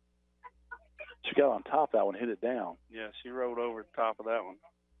 She got on top of that one, hit it down. Yeah, she rolled over the top of that one.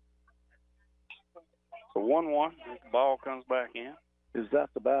 So 1-1. The ball comes back in. Is that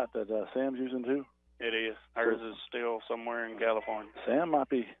the bat that Sam's using too? It is. Hers is still somewhere in California. Sam might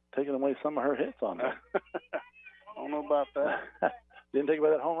be taking away some of her hits on that. I don't know about that. Didn't take away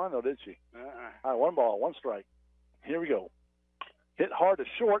that home run, though, did she? All right, 1 ball, 1 strike. Here we go. Hit hard to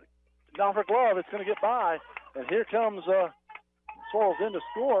short. Down for glove. It's going to get by. And here comes Sorrells in to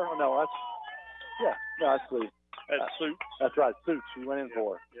score. Oh, no, that's That's Suits. That's right, Suits. She went in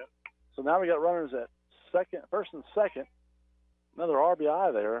for it. Yep. So now we got runners at first and second. Another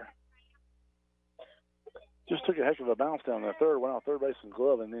RBI there. Just took a heck of a bounce down the third, went out third baseman's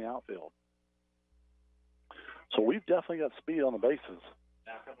glove in the outfield. So we've definitely got speed on the bases.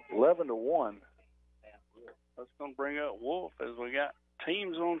 11-1. That's going to bring up Wolf as we got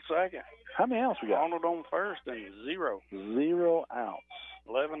teams on second. How many outs we got? Arnold on first and 0. 0 outs.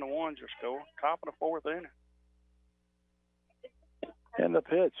 11-1 your score. Top of the fourth inning. And the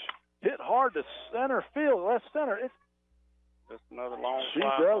pitch. Hit hard to center field, left center. It's just another long She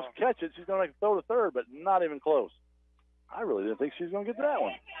fly does ball. catch it. She's going to throw to third, but not even close. I really didn't think she was going to get to that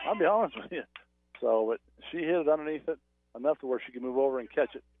one. I'll be honest with you. So, but she hit it underneath it enough to where she could move over and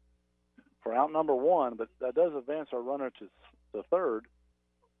catch it for out number 1, but that does advance our runner to the third.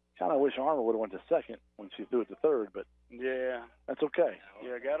 Kind of wish Arnold would have went to second when she threw it to third, but Yeah. that's okay.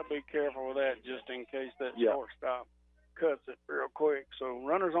 Yeah, got to be careful with that just in case that Yeah. shortstop cuts it real quick. So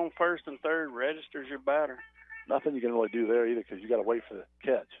runners on first and third registers your batter. Nothing you can really do there either because you got to wait for the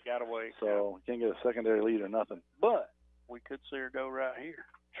catch. Got to wait. So you can't get a secondary lead or nothing. But we could see her go right here.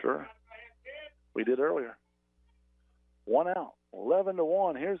 sure, we did earlier. 1 out,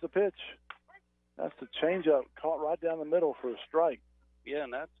 11-1. Here's the pitch. That's the changeup caught right down the middle for a strike. Yeah,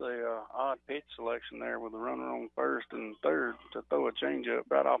 and that's a odd pitch selection there with the runner on first and third to throw a changeup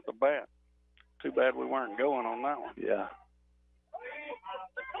right off the bat. Too bad we weren't going on that one. Yeah.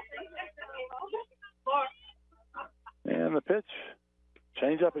 And the pitch,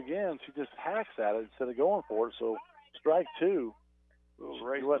 change up again. She just hacks at it instead of going for it. So strike 2. We'll She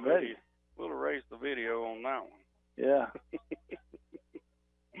erase wasn't ready. the video on that one. Yeah.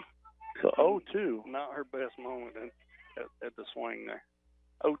 So 0-2. Not her best moment at the swing there.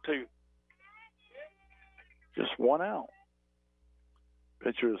 0-2. Just 1 out.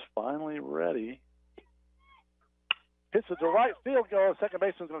 Pitcher is finally ready. Hits it to right field goal. Second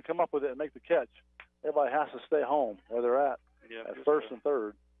baseman's going to come up with it and make the catch. Everybody has to stay home where they're at Just first a and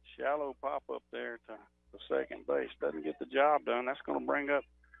third. Shallow pop up there to the second base. Doesn't get the job done. That's going to bring up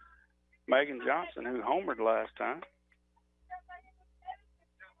Megan Johnson, who homered last time.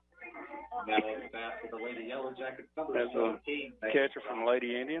 As a catcher from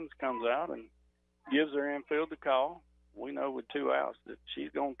Lady Indians comes out and gives her infield the call. We know with 2 outs that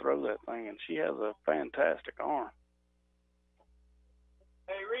she's going to throw that thing, and she has a fantastic arm.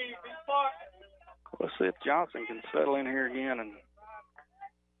 Let's see if Johnson can settle in here again and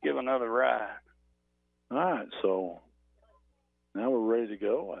give another ride. All right, so now we're ready to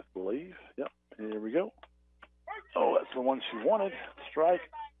go, I believe. Yep, here we go. Oh, that's the one she wanted. Strike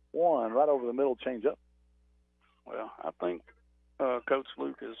 1, right over the middle, change up. Well, I think Coach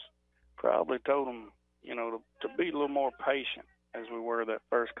Luke has probably told him, to be a little more patient as we were that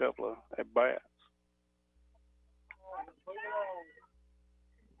first couple of at-bats.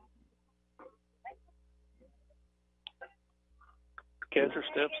 Catcher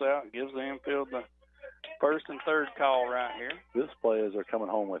steps out and gives the infield the first and third call right here. This play is they're coming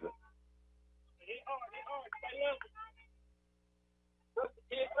home with it.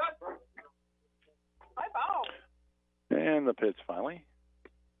 And the pitch finally.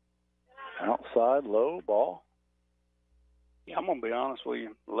 Outside, low, ball. Yeah, I'm going to be honest with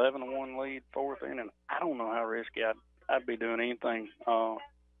you. 11-1 lead, fourth inning. I don't know how risky I'd be doing anything,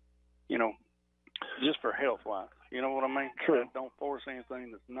 just for health-wise. You know what I mean? True. Don't force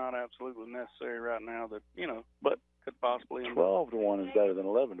anything that's not absolutely necessary right now that, but could possibly. 12-1 is better than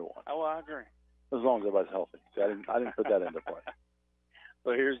 11-1. Oh, I agree. As long as everybody's healthy. See, I didn't put that into play.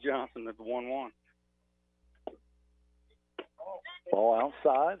 So here's Johnson at the 1-1. Ball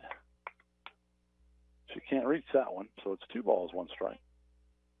outside. She can't reach that one, so it's 2 balls, 1 strike.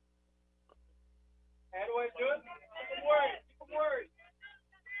 How do I do it? Keep them worried. Keep them worried.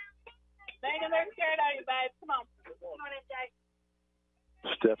 They ain't gonna make scared out of you, babe. Come on. Come on in, Jay.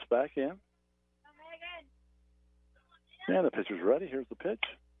 Steps back in. And the pitcher's ready. Here's the pitch.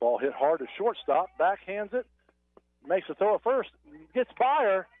 Ball hit hard to shortstop. Backhands it. Makes a throw at first. Gets by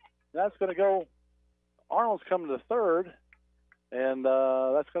her. That's going to go. Arnold's coming to third. And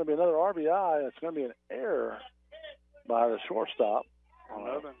that's going to be another RBI. It's going to be an error by the shortstop.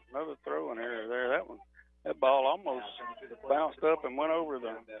 Another throwing error there. That ball almost bounced up and went over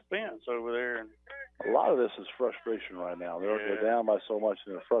the fence over there. And a lot of this is frustration right now. They're down by so much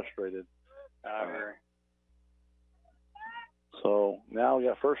and they're frustrated. I agree. So now we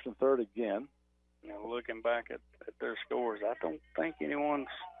got first and third again. Looking back at their scores, I don't think anyone's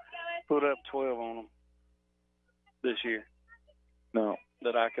put up 12 on them this year. No.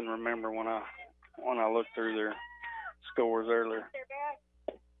 That I can remember when I looked through their scores earlier.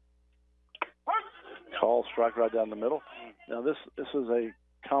 Call strike right down the middle. Now this is a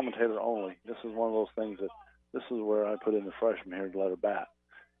commentator only. This is one of those things that this is where I put in the freshman here to let her bat.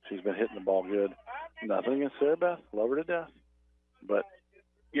 She's been hitting the ball good. Nothing against Sarah Beth. Love her to death. But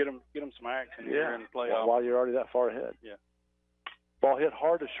get them some action here in the playoff. While you're already that far ahead. Yeah. Ball hit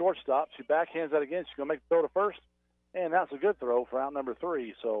hard to shortstop. She backhands that again. She's going to make the throw to first. And that's a good throw for out number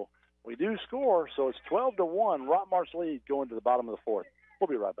 3. So we do score. So it's 12-1. Rockmart's lead going to the bottom of the 4th. We'll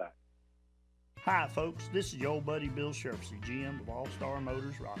be right back. Hi, folks. This is your old buddy Bill Sherpsey, GM of All-Star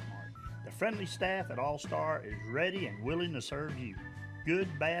Motors Rockmart. The friendly staff at All-Star is ready and willing to serve you. Good,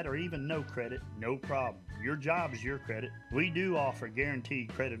 bad, or even no credit, no problem. Your job is your credit. We do offer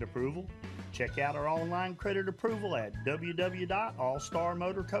guaranteed credit approval. Check out our online credit approval at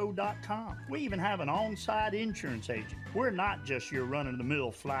www.allstarmotorco.com. We even have an on-site insurance agent. We're not just your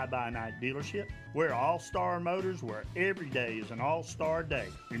run-of-the-mill fly-by-night dealership. We're All-Star Motors, where every day is an All-Star day.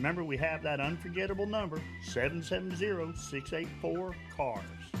 Remember, we have that unforgettable number, 770-684-CARS.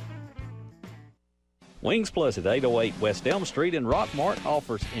 Wings Plus at 808 West Elm Street in Rockmart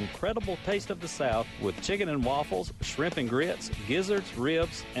offers incredible taste of the South with chicken and waffles, shrimp and grits, gizzards,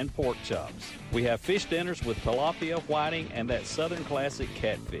 ribs, and pork chops. We have fish dinners with tilapia, whiting, and that Southern classic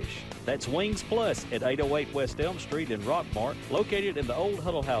catfish. That's Wings Plus at 808 West Elm Street in Rockmart, located in the old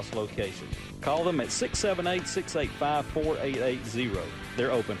Huddle House location. Call them at 678-685-4880.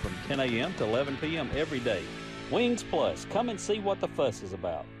 They're open from 10 a.m. to 11 p.m. every day. Wings Plus. Come and see what the fuss is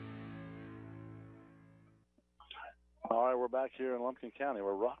about. All right, we're back here in Lumpkin County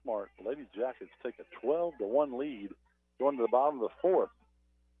where Rockmart Lady Jackets take a 12-1 lead going to the bottom of the 4th.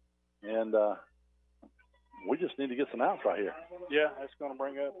 And we just need to get some outs right here. Yeah, that's going to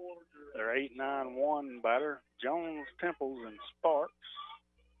bring up their 8-9-1 batter, Jones, Temples, and Sparks.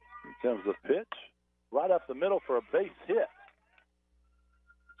 Here comes the pitch. Right up the middle for a base hit.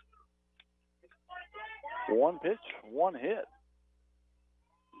 One pitch, one hit.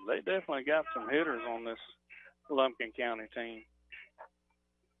 They definitely got some hitters on this Lumpkin County team.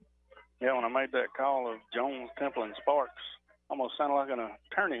 Yeah, when I made that call of Jones, Temple, and Sparks, almost sounded like an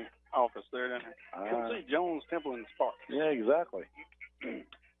attorney office there, didn't it? Come see Jones, Temple, and Sparks. Yeah, exactly.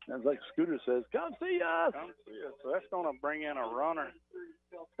 That's like Scooter says, come see us. Come see us. So that's going to bring in a runner.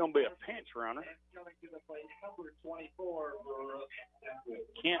 It's going to be a pinch runner.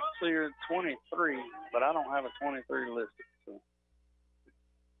 Can't see her 23, but I don't have a 23 listed. So.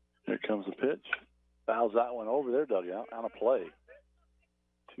 Here comes the pitch. Fouls that one over their dugout, out of play.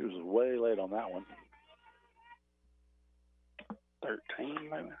 She was way late on that one. 13,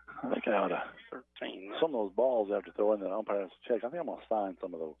 maybe? I think I ought to. 13. Some of those balls I have to throw in, the umpire has to check. I think I'm going to sign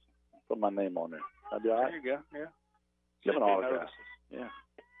some of those. Put my name on there. That'd be all right? There you go, yeah. Give an autograph. Yeah.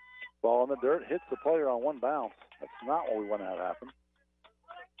 Ball in the dirt, hits the player on one bounce. That's not what we want to have happen.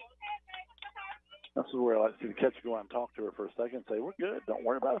 This is where I like to see the catcher go out and talk to her for a second and say, we're good. Don't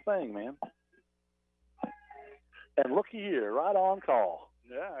worry about a thing, man. And looky here, right on call.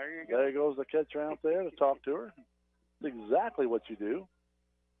 Yeah, there you go. There goes the catcher out there to talk to her. It's exactly what you do.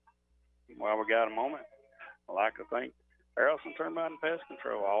 Well, we got a moment. I'd like to thank Harrelson Termite and Pest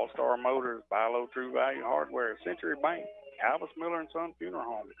Control, All-Star Motors, Buy Low True Value Hardware, Century Bank, Albus Miller & Son Funeral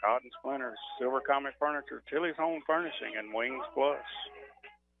Home, Cotton Splinters, Silver Comic Furniture, Tilly's Home Furnishing, and Wings Plus.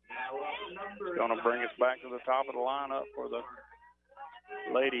 It's going to bring us back to the top of the lineup for the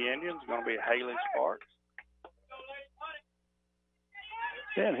Lady Indians. It's going to be Haley Sparks.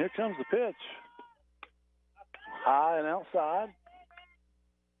 And here comes the pitch. High and outside.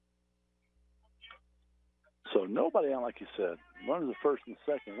 So nobody out, like you said. Runners the first and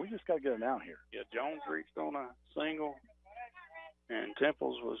second. We just got to get an out here. Yeah, Jones reached on a single, and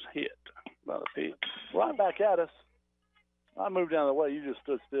Temples was hit by the pitch. Right back at us. I moved down the way. You just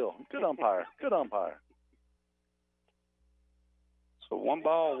stood still. Good umpire. Good umpire. So 1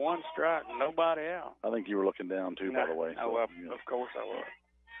 ball, 1 strike, nobody out. I think you were looking down, too, by the way. So, of course I was.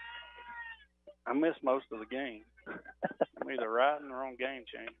 I missed most of the game. I'm either riding or on game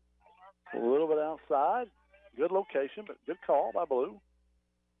change. A little bit outside. Good location, but good call by Blue.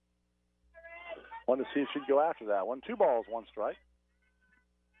 Wanted to see if she'd go after that one. 2 balls, 1 strike.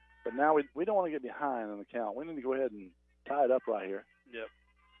 But now we don't want to get behind in the count. We need to go ahead and tie it up right here. Yep.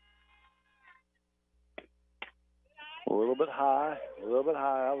 A little bit high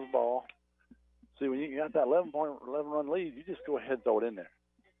out of the ball. See, when you got that 11-run lead, you just go ahead and throw it in there.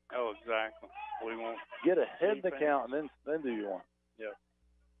 Oh, exactly. We won't get ahead in the count and then do you want. Yep.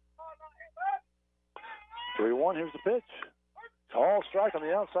 3-1. Here's the pitch. Tall strike on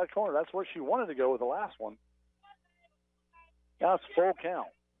the outside corner. That's where she wanted to go with the last one. Now it's full count.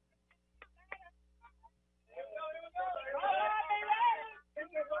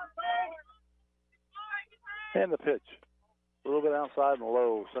 And the pitch. A little bit outside and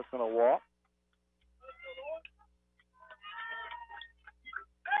low, so that's going to walk.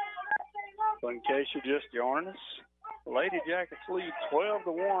 So in case you're just joining us, the Lady Jackets lead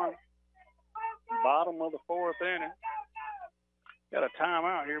 12-1, bottom of the fourth inning. Got a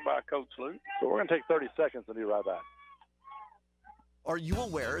timeout here by Coach Luke. So we're going to take 30 seconds and be right back. Are you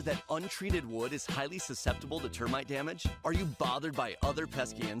aware that untreated wood is highly susceptible to termite damage? Are you bothered by other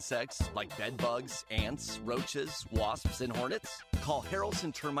pesky insects like bed bugs, ants, roaches, wasps, and hornets? Call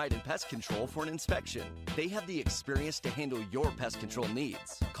Harrelson Termite and Pest Control for an inspection. They have the experience to handle your pest control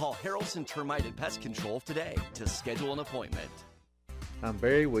needs. Call Harrelson Termite and Pest Control today to schedule an appointment. I'm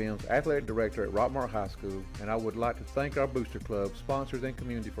Barry Williams, Athletic Director at Rockmart High School, and I would like to thank our Booster Club, sponsors, and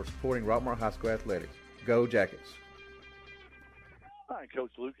community for supporting Rockmart High School athletics. Go Jackets! All right,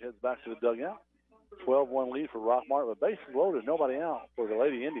 Coach Luke heads back to the dugout. 12-1 lead for Rockmart, but bases loaded, nobody out for the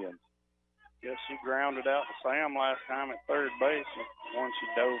Lady Indians. Yes, she grounded out to Sam last time at third base, one she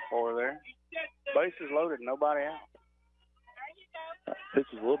dove for there. Bases loaded, nobody out. Pitch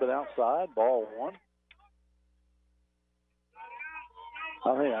is a little bit outside, ball one.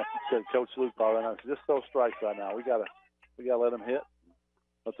 I think I said Coach Luke probably right now, just throw strikes right now. We gotta let them hit.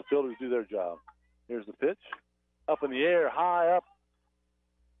 Let the fielders do their job. Here's the pitch, up in the air, high up.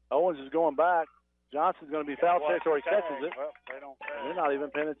 Owens is going back. Johnson's going to be foul territory. Catches it. Well, they're not even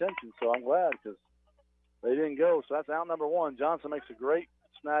paying attention, so I'm glad because they didn't go. So that's out number one. Johnson makes a great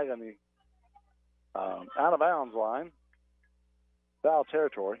snag on the out of bounds line. Foul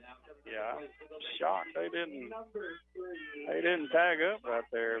territory. Yeah, I'm shocked they didn't tag up right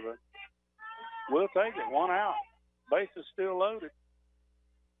there, but we'll take it. One out. Base is still loaded.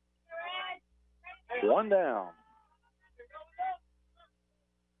 One down.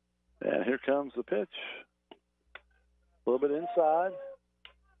 And here comes the pitch. A little bit inside.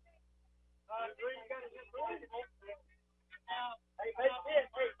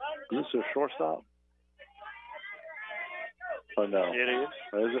 Is this a shortstop? Oh, no. It is.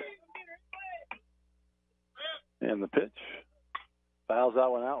 Is it? And the pitch. Fouls that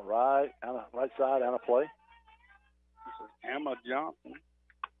one out right side, out of play. This is Emma Johnson.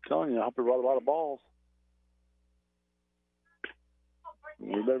 I'm telling you, I hope he brought a lot of balls.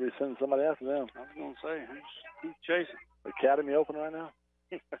 We better be sending somebody after them. I was going to say, who's chasing? Academy open right now?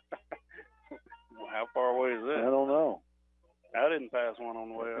 Well, how far away is that? I don't know. I didn't pass one on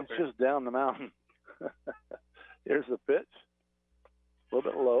the way up It's there. just down the mountain. Here's the pitch. A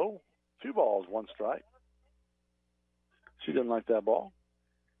little bit low. 2 balls, 1 strike. She didn't like that ball.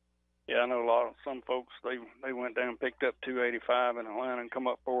 Yeah, I know some folks, they went down and picked up 285 in Atlanta and come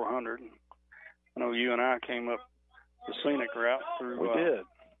up 400. I know you and I came up the scenic route through. We did.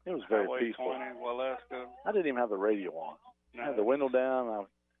 It was very Highway peaceful. 20, Waleska. I didn't even have the radio on. No. I had the window down. I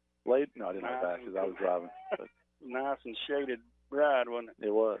didn't have that because I was driving. But nice and shaded ride, wasn't it?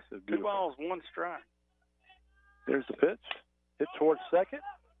 it was. It was 2 beautiful. balls, 1 strike. Here's the pitch. Hit towards second.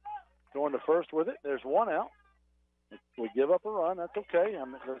 Going to first with it. There's 1 out. We give up a run. That's okay.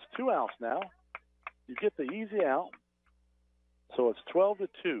 There's 2 outs now. You get the easy out. So it's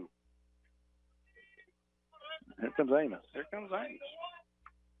 12-2. Here comes Amos. Here comes Amos.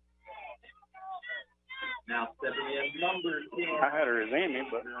 Now stepping in number 10. I had her as Amy,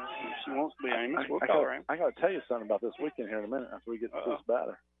 but if she wants to be Amos, we'll call her Amy. I got to tell you something about this weekend here in a minute after we get to this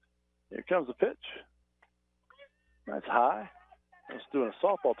batter. Here comes the pitch. That's high. I was doing a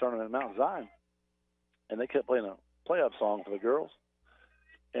softball tournament in Mount Zion, and they kept playing a playoff song for the girls.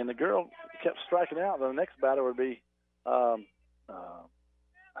 And the girl kept striking out. The next batter would be, hold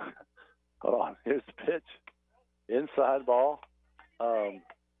on, here's the pitch. Inside ball.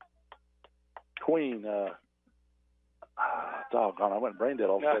 Queen. Doggone, I went brain dead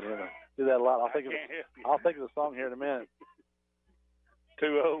all of a sudden. I do that a lot. I'll think of the song here in a minute.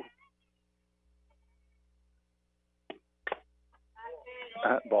 2-0.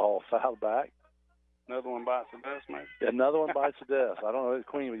 That ball fouled back. Another one bites the dust, maybe. Another one bites the dust. I don't know if it's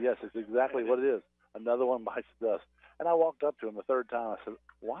Queen, but yes, it's exactly what it is. Another one bites the dust. And I walked up to him the third time. I said,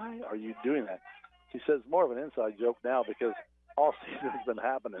 "Why are you doing that?" He says, "It's more of an inside joke now because all season has been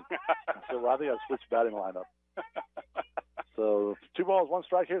happening." I said, "Well, I think I'll switch batting lineup." So 2 balls, 1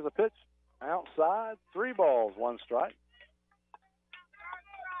 strike. Here's the pitch. Outside, 3 balls, 1 strike.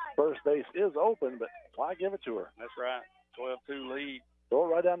 First base is open, but why give it to her? That's right. 12-2 lead. Throw it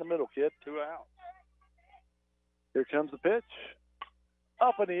right down the middle, kid. 2 outs. Here comes the pitch.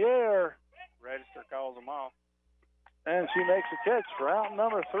 Up in the air. Register calls them off. And she makes a catch for out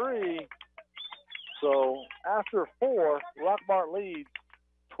number 3. So after 4, Rockmart leads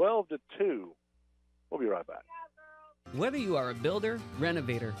 12-2. We'll be right back. Whether you are a builder,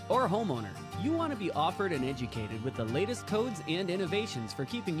 renovator, or homeowner, you want to be offered and educated with the latest codes and innovations for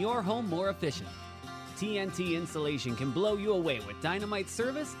keeping your home more efficient. TNT Installation can blow you away with dynamite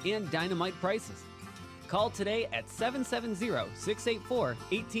service and dynamite prices. Call today at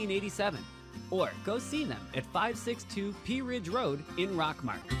 770-684-1887 or go see them at 562 P Ridge Road in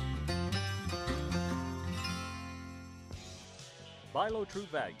Rockmart. Buy low, true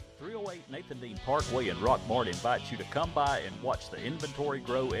value. 308 Nathan Dean Parkway in Rockmart invites you to come by and watch the inventory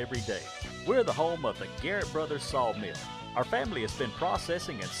grow every day. We're the home of the Garrett Brothers Sawmill. Our family has been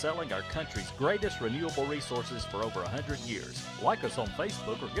processing and selling our country's greatest renewable resources for over 100 years. Like us on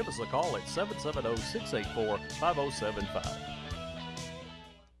Facebook or give us a call at 770-684-5075.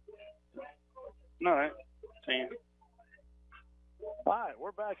 All right. 10. All right,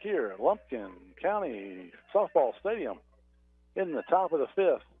 we're back here at Lumpkin County Softball Stadium in the top of the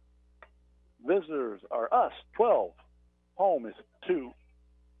fifth. Visitors are us, 12. Home is 2.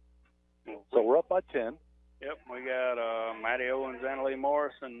 So we're up by 10. Yep, we got Maddie Owens, Annalee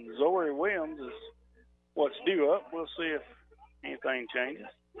Morris, and Zoe Williams is what's due up. We'll see if anything changes.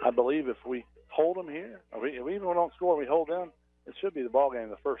 I believe if we hold them here, or even if we don't score, we hold them, it should be the ball game.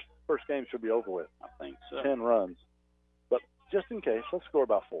 The first game should be over with. I think so. 10 runs. But just in case, let's score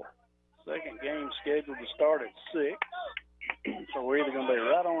about 4. Second game scheduled to start at 6. So we're either going to be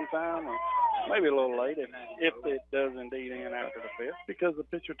right on time or maybe a little late if it does indeed end after the 5th. Because the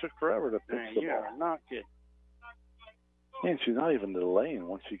pitcher took forever to pitch the ball. You're not kidding. And she's not even delaying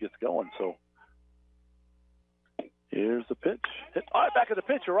once she gets going. So here's the pitch. Hit right back at the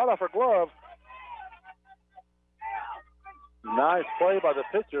pitcher, right off her glove. Nice play by the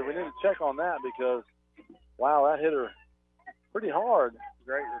pitcher. We need to check on that because, wow, that hit her pretty hard.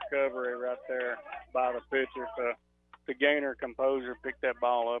 Great recovery right there by the pitcher to gain her composure, pick that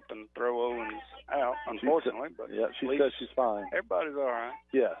ball up, and throw Owens out, unfortunately. But yeah, she says she's fine. Everybody's all right.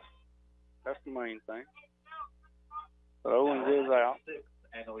 Yes. That's the main thing. But Owens is out.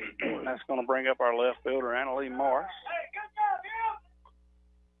 That's going to bring up our left fielder, Annalee Morris.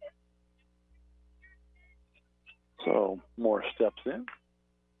 So Morris steps in.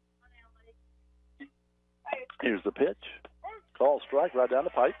 Here's the pitch. Call strike right down the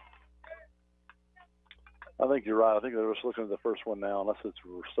pipe. I think you're right. I think they're just looking at the first one now, unless it's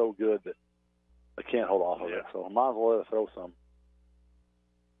so good that they can't hold off of it. So I might as well let it throw some.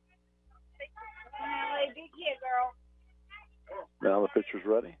 Now the pitcher's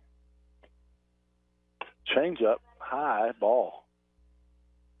ready. Change up, high ball.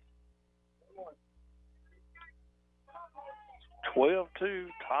 12-2,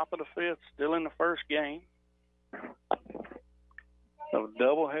 top of the 5th, still in the first game. A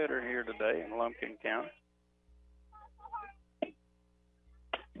doubleheader here today in Lumpkin County.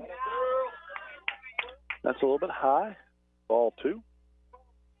 That's a little bit high. Ball 2.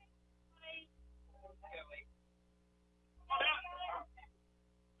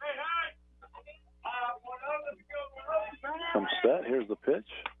 Come set. Here's the pitch.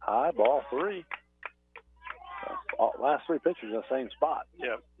 High. Ball 3. Last 3 pitchers in the same spot.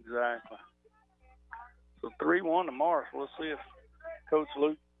 Yep, exactly. So 3-1 to Morris. We'll see if Coach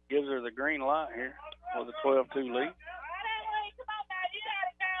Luke gives her the green light here with a 12-2 lead.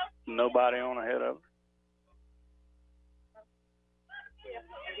 Nobody on ahead of her.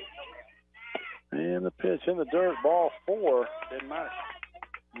 And the pitch in the dirt, ball 4. Didn't matter.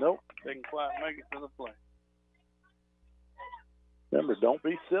 Nope. Didn't quite make it to the plate. Remember, don't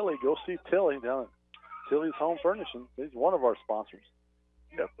be silly. Go see Tilly down at Tilly's Home Furnishings. He's one of our sponsors.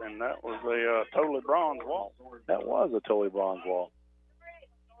 Yep, and that was a totally bronze wall. That was a totally bronze wall.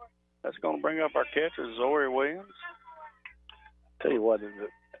 That's going to bring up our catcher, Zoe Williams. Tell you what,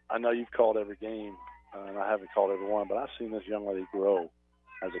 I know you've called every game, and I haven't called every one, but I've seen this young lady grow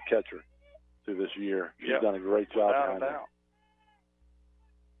as a catcher through this year. She's done a great job behind her.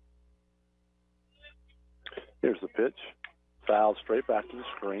 Here's the pitch. Fouled straight back to the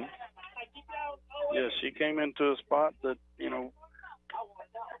screen. Yes, she came into a spot that,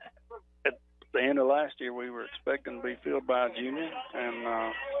 at the end of last year we were expecting to be filled by a junior,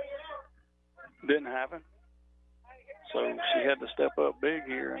 and didn't happen. So she had to step up big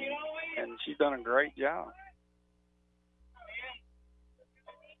here, and she's done a great job.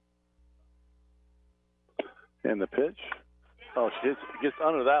 And the pitch. Oh, she gets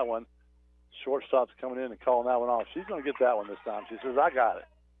under that one. Shortstop's coming in and calling that one off. She's going to get that one this time. She says, I got it.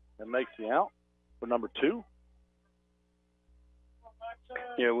 And makes the out for number 2.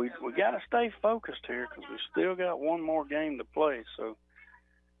 Yeah, we got to stay focused here because we still got one more game to play. So,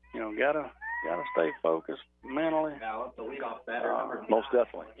 got to got to stay focused mentally. Now up the leadoff batter. Most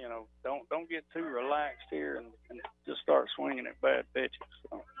definitely. You know, don't get too relaxed here and just start swinging at bad pitches.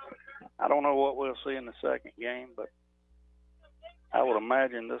 So, I don't know what we'll see in the second game, but I would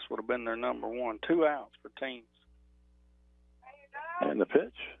imagine this would have been their number one. 2 outs for teams. And the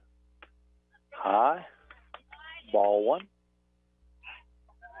pitch. High. Ball 1.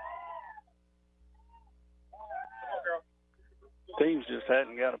 Teams just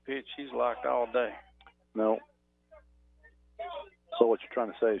hadn't got a pitch she's liked all day. No. So what you're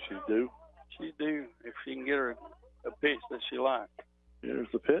trying to say is she's due? She's due if she can get her a pitch that she likes.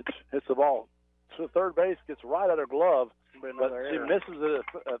 Here's the pitch. Hits the ball to third base, gets right at her glove, but she misses it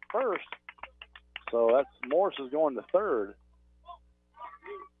at first. So that's Morris is going to third.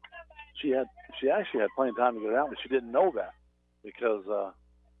 She actually had plenty of time to get it out, but she didn't know that because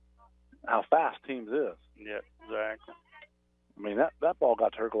how fast teams is. Yep, exactly. I mean, that ball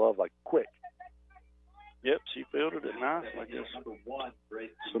got to her glove like quick. Yep, she fielded it nicely.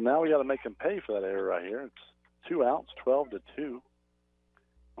 So now we got to make them pay for that error right here. It's 2 outs, 12-2.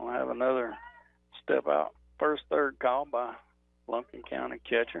 We'll have another step out first third call by Lumpkin County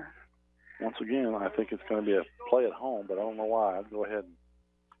catcher. Once again, I think it's going to be a play at home, but I don't know why. I'd go ahead and.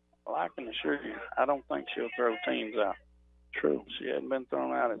 Well, I can assure you, I don't think she'll throw teams out. True. She hadn't been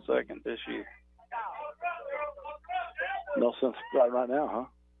thrown out at second this year. No sense right now, huh?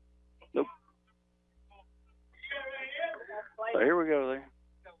 Nope. So here we go there.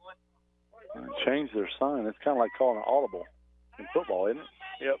 Change their sign. It's kind of like calling an audible in football, isn't it?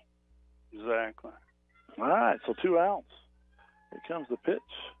 Yep. Exactly. All right, so 2 outs. Here comes the pitch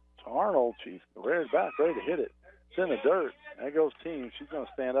to Arnold. She's ready back, ready to hit it. It's in the dirt. There goes team. She's going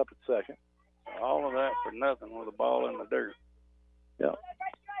to stand up at second. All of that for nothing with the ball in the dirt. Yep.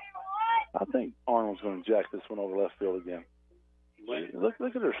 I think Arnold's going to jack this one over left field again.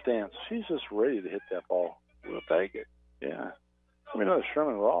 Look at her stance. She's just ready to hit that ball. We'll take it. Yeah. I mean, another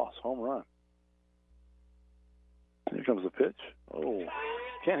Sherman Ross home run. Here comes the pitch. Oh,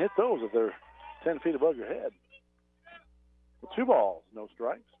 can't hit those if they're 10 feet above your head. 2 balls, no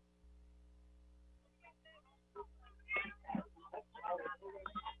strikes.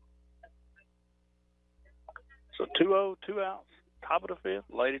 So 2-0, 2 outs, top of the fifth.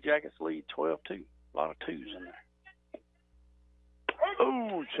 Lady Jackets lead 12-2. A lot of twos in there.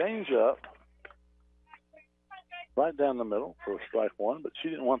 Oh, change up. Right down the middle for strike 1, but she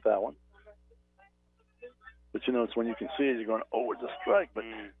didn't want that one. But you know, it's when you can see it, you're going, oh, it's a strike. But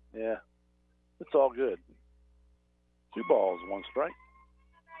yeah, it's all good. 2 balls, 1 strike.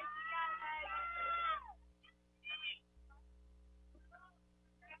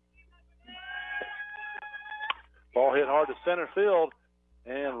 Ball hit hard to center field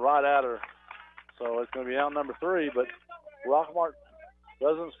and right at her. So it's going to be out number 3, but Rockmart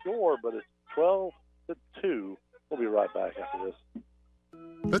doesn't score, but it's 12-2. We'll be right back after this.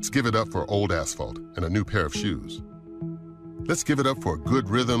 Let's give it up for old asphalt and a new pair of shoes. Let's give it up for a good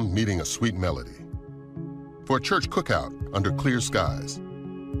rhythm meeting a sweet melody. For a church cookout under clear skies.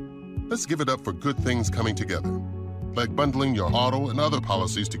 Let's give it up for good things coming together, like bundling your auto and other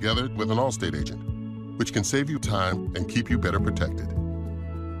policies together with an Allstate agent, which can save you time and keep you better protected.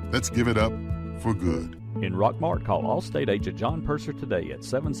 Let's give it up for good. In Rockmart, call Allstate agent John Purser today at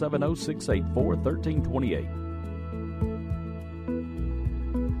 770-684-1328.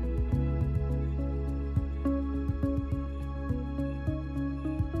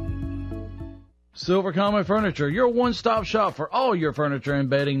 Silver Comet Furniture, your one-stop shop for all your furniture and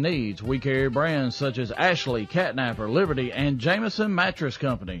bedding needs. We carry brands such as Ashley, Catnapper, Liberty, and Jameson Mattress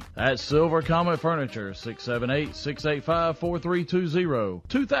Company. That's Silver Comet Furniture, 678-685-4320,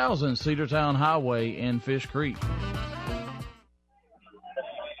 2000 Cedartown Highway in Fish Creek.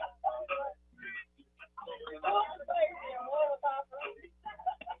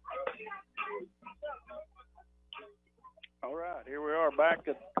 All right, here we are back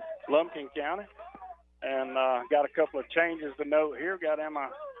at Lumpkin County. And got a couple of changes to note here. Got Emma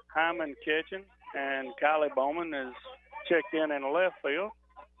Hyman catching, and Kylie Bowman is checked in the left field.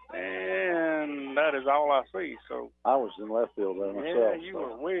 And that is all I see. So I was in left field there myself. Yeah, you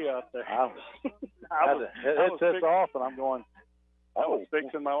were way out there. I had the headsets off, and I'm going. I was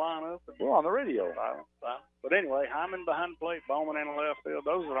fixing my lineup. We're on the radio. But anyway, Hyman behind the plate, Bowman in the left field.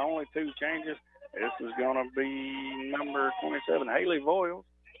 Those are the only 2 changes. This is going to be number 27, Haley Voiles.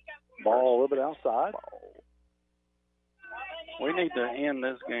 Ball a little bit outside. We need to end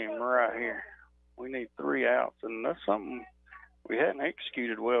this game right here. We need 3 outs, and that's something we hadn't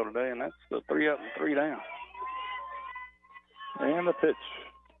executed well today, and that's the 3 up and 3 down. And the pitch.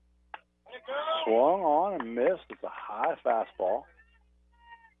 Swung on and missed. It's a high fastball.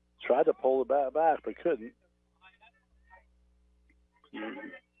 Tried to pull the bat back, but couldn't.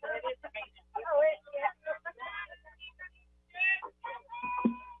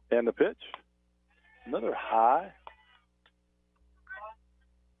 And the pitch. Another high.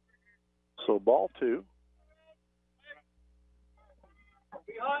 So ball 2.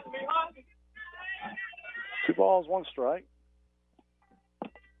 Two balls, one strike.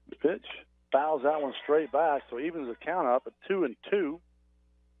 The pitch fouls that one straight back, so evens the count up at 2-2.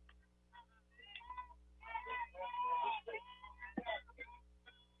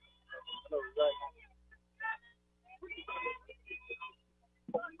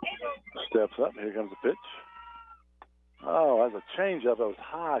 Steps up. Here comes the pitch. Oh, that's a changeup that was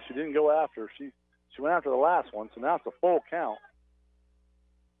high. She didn't go after. She went after the last one, so now it's a full count.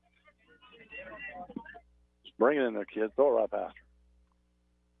 Just bring it in there, kid. Throw it right past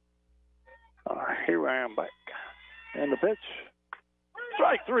her. All right, here I am back. And the pitch.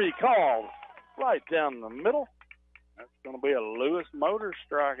 Strike 3 called. Right down the middle. That's going to be a Lewis Motors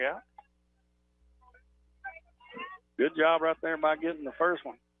strikeout. Good job right there by getting the first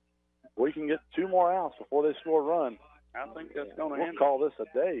one. We can get 2 more outs before they score a run. I think that's going to We'll end. call this a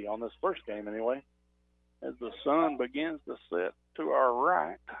day on this first game anyway. As the sun begins to set to our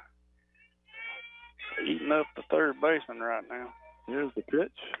right. Eating up the third baseman right now. Here's the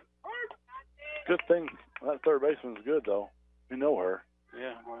pitch. Good thing that third baseman's good, though. We know her.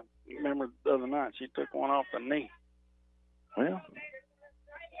 Yeah, well, remember the other night she took one off the knee. Well,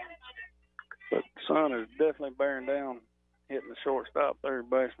 but sun is definitely bearing down, hitting the shortstop third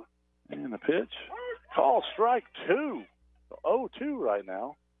baseman. And the pitch. Call strike 2. 0-2 right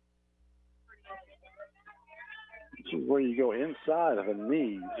now. This is where you go inside of the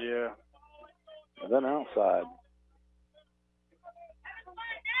knee. Yeah. And then outside.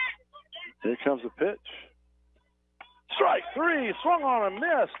 Here comes the pitch. Strike 3. Swung on and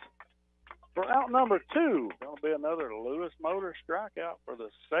missed for out number 2. Going to be another Lewis Motors strikeout for the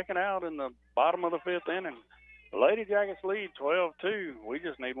second out in the bottom of the 5th inning. The Lady Jackets lead 12-2. We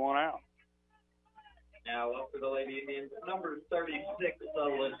just need one out. Now up for the Lady Indians, number 36,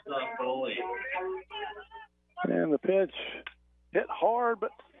 Alyssa Foley. And the pitch hit hard,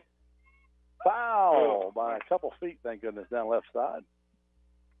 but foul by a couple feet, thank goodness, down left side.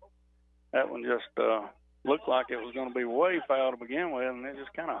 That one just looked like it was going to be way foul to begin with, and it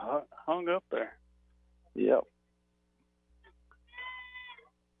just kind of hung up there. Yep.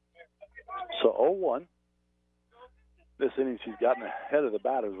 So 0-1. This inning she's gotten ahead of the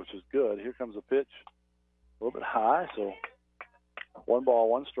batters, which is good. Here comes the pitch. A little bit high, so 1 ball,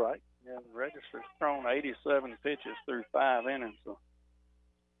 1 strike. Yeah, the register's thrown 87 pitches through 5 innings. So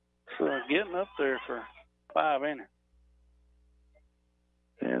getting up there for 5 innings.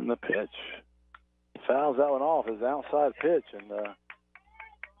 And the pitch. Fouls that one off. His outside pitch. And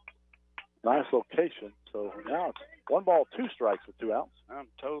nice location. So now it's 1 ball, 2 strikes with 2 outs. I'm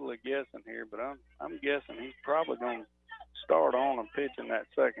totally guessing here, but I'm guessing he's probably going to start on and pitch in that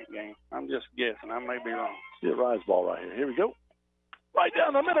second game. I'm just guessing. I may be wrong. See a rise ball right here. Here we go. Right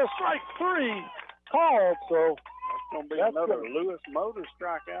down the middle, strike 3. Called, so that's going to be another Lewis Motors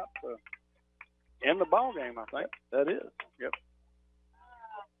strikeout to end the ball game, I think. That is. Yep.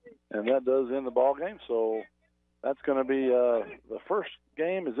 And that does end the ball game, so that's going to be the first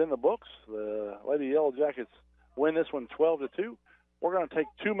game is in the books. The Lady Yellow Jackets win this one 12-2. We're going to take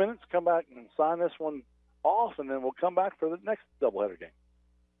 2 minutes, come back and sign this one off, and then we'll come back for the next doubleheader game.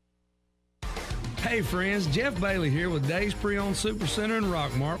 Hey friends, Jeff Bailey here with Dave's Pre-Owned Super Center in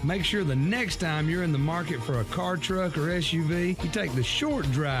Rockmart. Make sure the next time you're in the market for a car, truck, or SUV, you take the short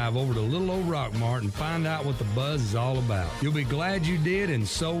drive over to little old Rockmart and find out what the buzz is all about. You'll be glad you did, and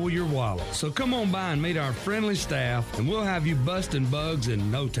so will your wallet. So come on by and meet our friendly staff, and we'll have you busting bugs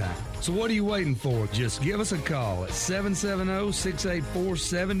in no time. So what are you waiting for? Just give us a call at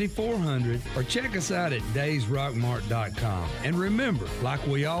 770-684-7400 or check us out at daysrockmart.com. And remember, like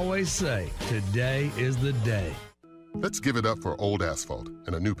we always say, today is the day. Let's give it up for old asphalt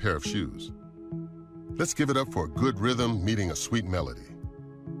and a new pair of shoes. Let's give it up for a good rhythm meeting a sweet melody.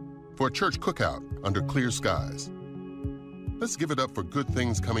 For a church cookout under clear skies. Let's give it up for good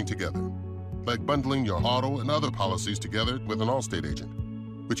things coming together, like bundling your auto and other policies together with an Allstate agent,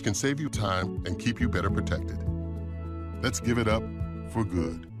 which can save you time and keep you better protected. Let's give it up for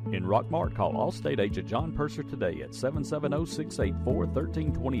good. In Rockmart, call Allstate agent John Purser today at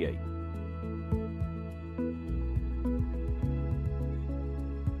 770-684-1328.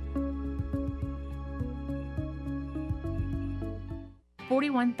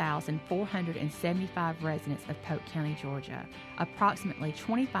 41,475 residents of Polk County, Georgia, approximately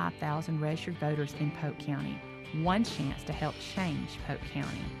 25,000 registered voters in Polk County, one chance to help change Polk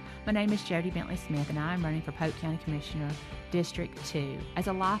County. My name is Jody Bentley Smith, and I am running for Polk County Commissioner, District 2. As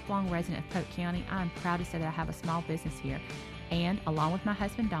a lifelong resident of Polk County, I am proud to say that I have a small business here, and along with my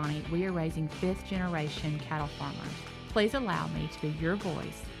husband Donnie, we are raising fifth-generation cattle farmers. Please allow me to be your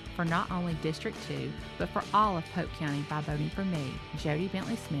voice for not only District 2, but for all of Polk County by voting for me, Jody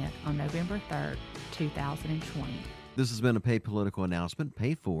Bentley Smith, on November 3rd, 2020. This has been a paid political announcement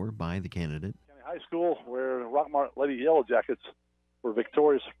paid for by the candidate. County High School, where Rockmart Lady Yellow Jackets were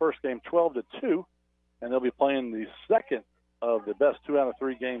victorious first game 12-2, and they'll be playing the second of the best 2 out of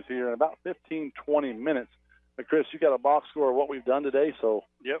 3 games here in about 15-20 minutes. But Chris, you got a box score of what we've done today, so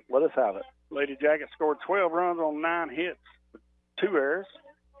let us have it. Lady Jackets scored 12 runs on 9 hits with 2 errors,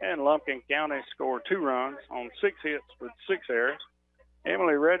 and Lumpkin County scored 2 runs on 6 hits with 6 errors.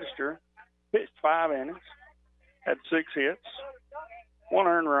 Emily Register pitched 5 innings, had 6 hits, 1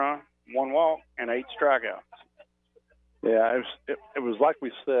 earned run, 1 walk, and 8 strikeouts. Yeah, it was like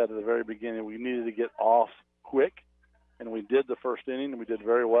we said at the very beginning, we needed to get off quick, and we did the first inning, and we did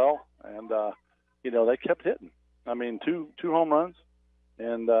very well. And, they kept hitting. I mean, two home runs,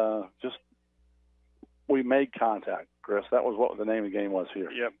 and just we made contact, Chris. That was what the name of the game was here.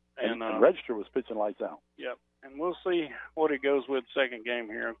 Yep. And Register was pitching lights out. Yep. And we'll see what it goes with second game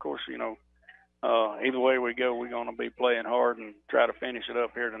here. Of course, either way we go, we're going to be playing hard and try to finish it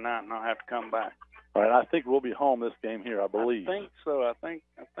up here tonight and not have to come back. All right, I think we'll be home this game here, I believe. I think so. I think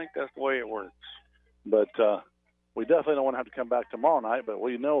that's the way it works. But we definitely don't want to have to come back tomorrow night, but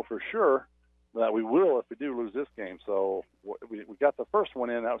we know for sure that we will if we do lose this game. So we got the first one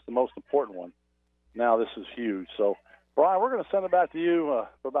in. That was the most important one. Now this is huge. So, Brian, we're going to send it back to you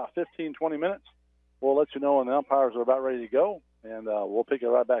for about 15, 20 minutes. We'll let you know when the umpires are about ready to go, and we'll pick it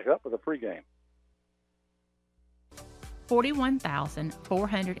right back up with a pregame.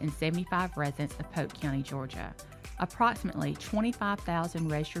 41,475 residents of Polk County, Georgia. Approximately 25,000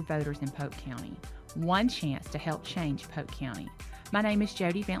 registered voters in Polk County. One chance to help change Polk County. My name is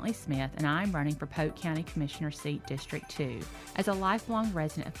Jody Bentley Smith, and I am running for Polk County Commissioner seat District 2. As a lifelong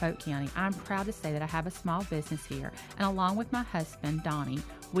resident of Polk County, I am proud to say that I have a small business here, and along with my husband, Donnie,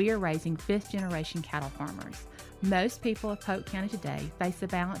 we are raising fifth-generation cattle farmers. Most people of Polk County today face the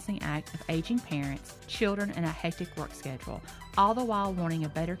balancing act of aging parents, children, and a hectic work schedule, all the while wanting a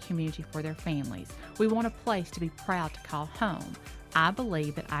better community for their families. We want a place to be proud to call home. I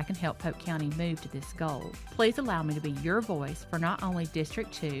believe that I can help Polk County move to this goal. Please allow me to be your voice for not only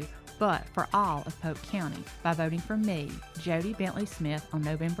District 2, but for all of Polk County by voting for me, Jody Bentley Smith, on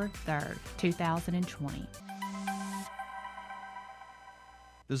November 3rd, 2020.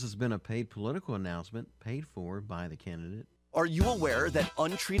 This has been a paid political announcement paid for by the candidate. Are you aware that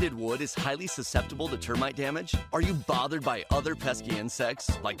untreated wood is highly susceptible to termite damage? Are you bothered by other pesky insects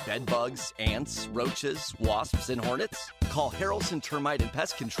like bed bugs, ants, roaches, wasps, and hornets? Call Harrelson Termite and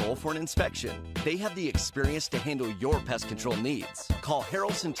Pest Control for an inspection. They have the experience to handle your pest control needs. Call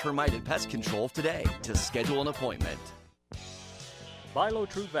Harrelson Termite and Pest Control today to schedule an appointment. Buy Low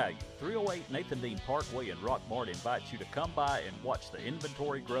True Value, 308 Nathan Dean Parkway in Rockmart invites you to come by and watch the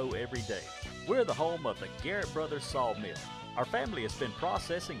inventory grow every day. We're the home of the Garrett Brothers Sawmill. Our family has been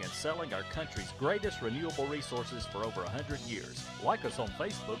processing and selling our country's greatest renewable resources for over 100 years. Like us on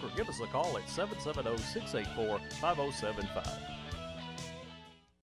Facebook or give us a call at 770-684-5075.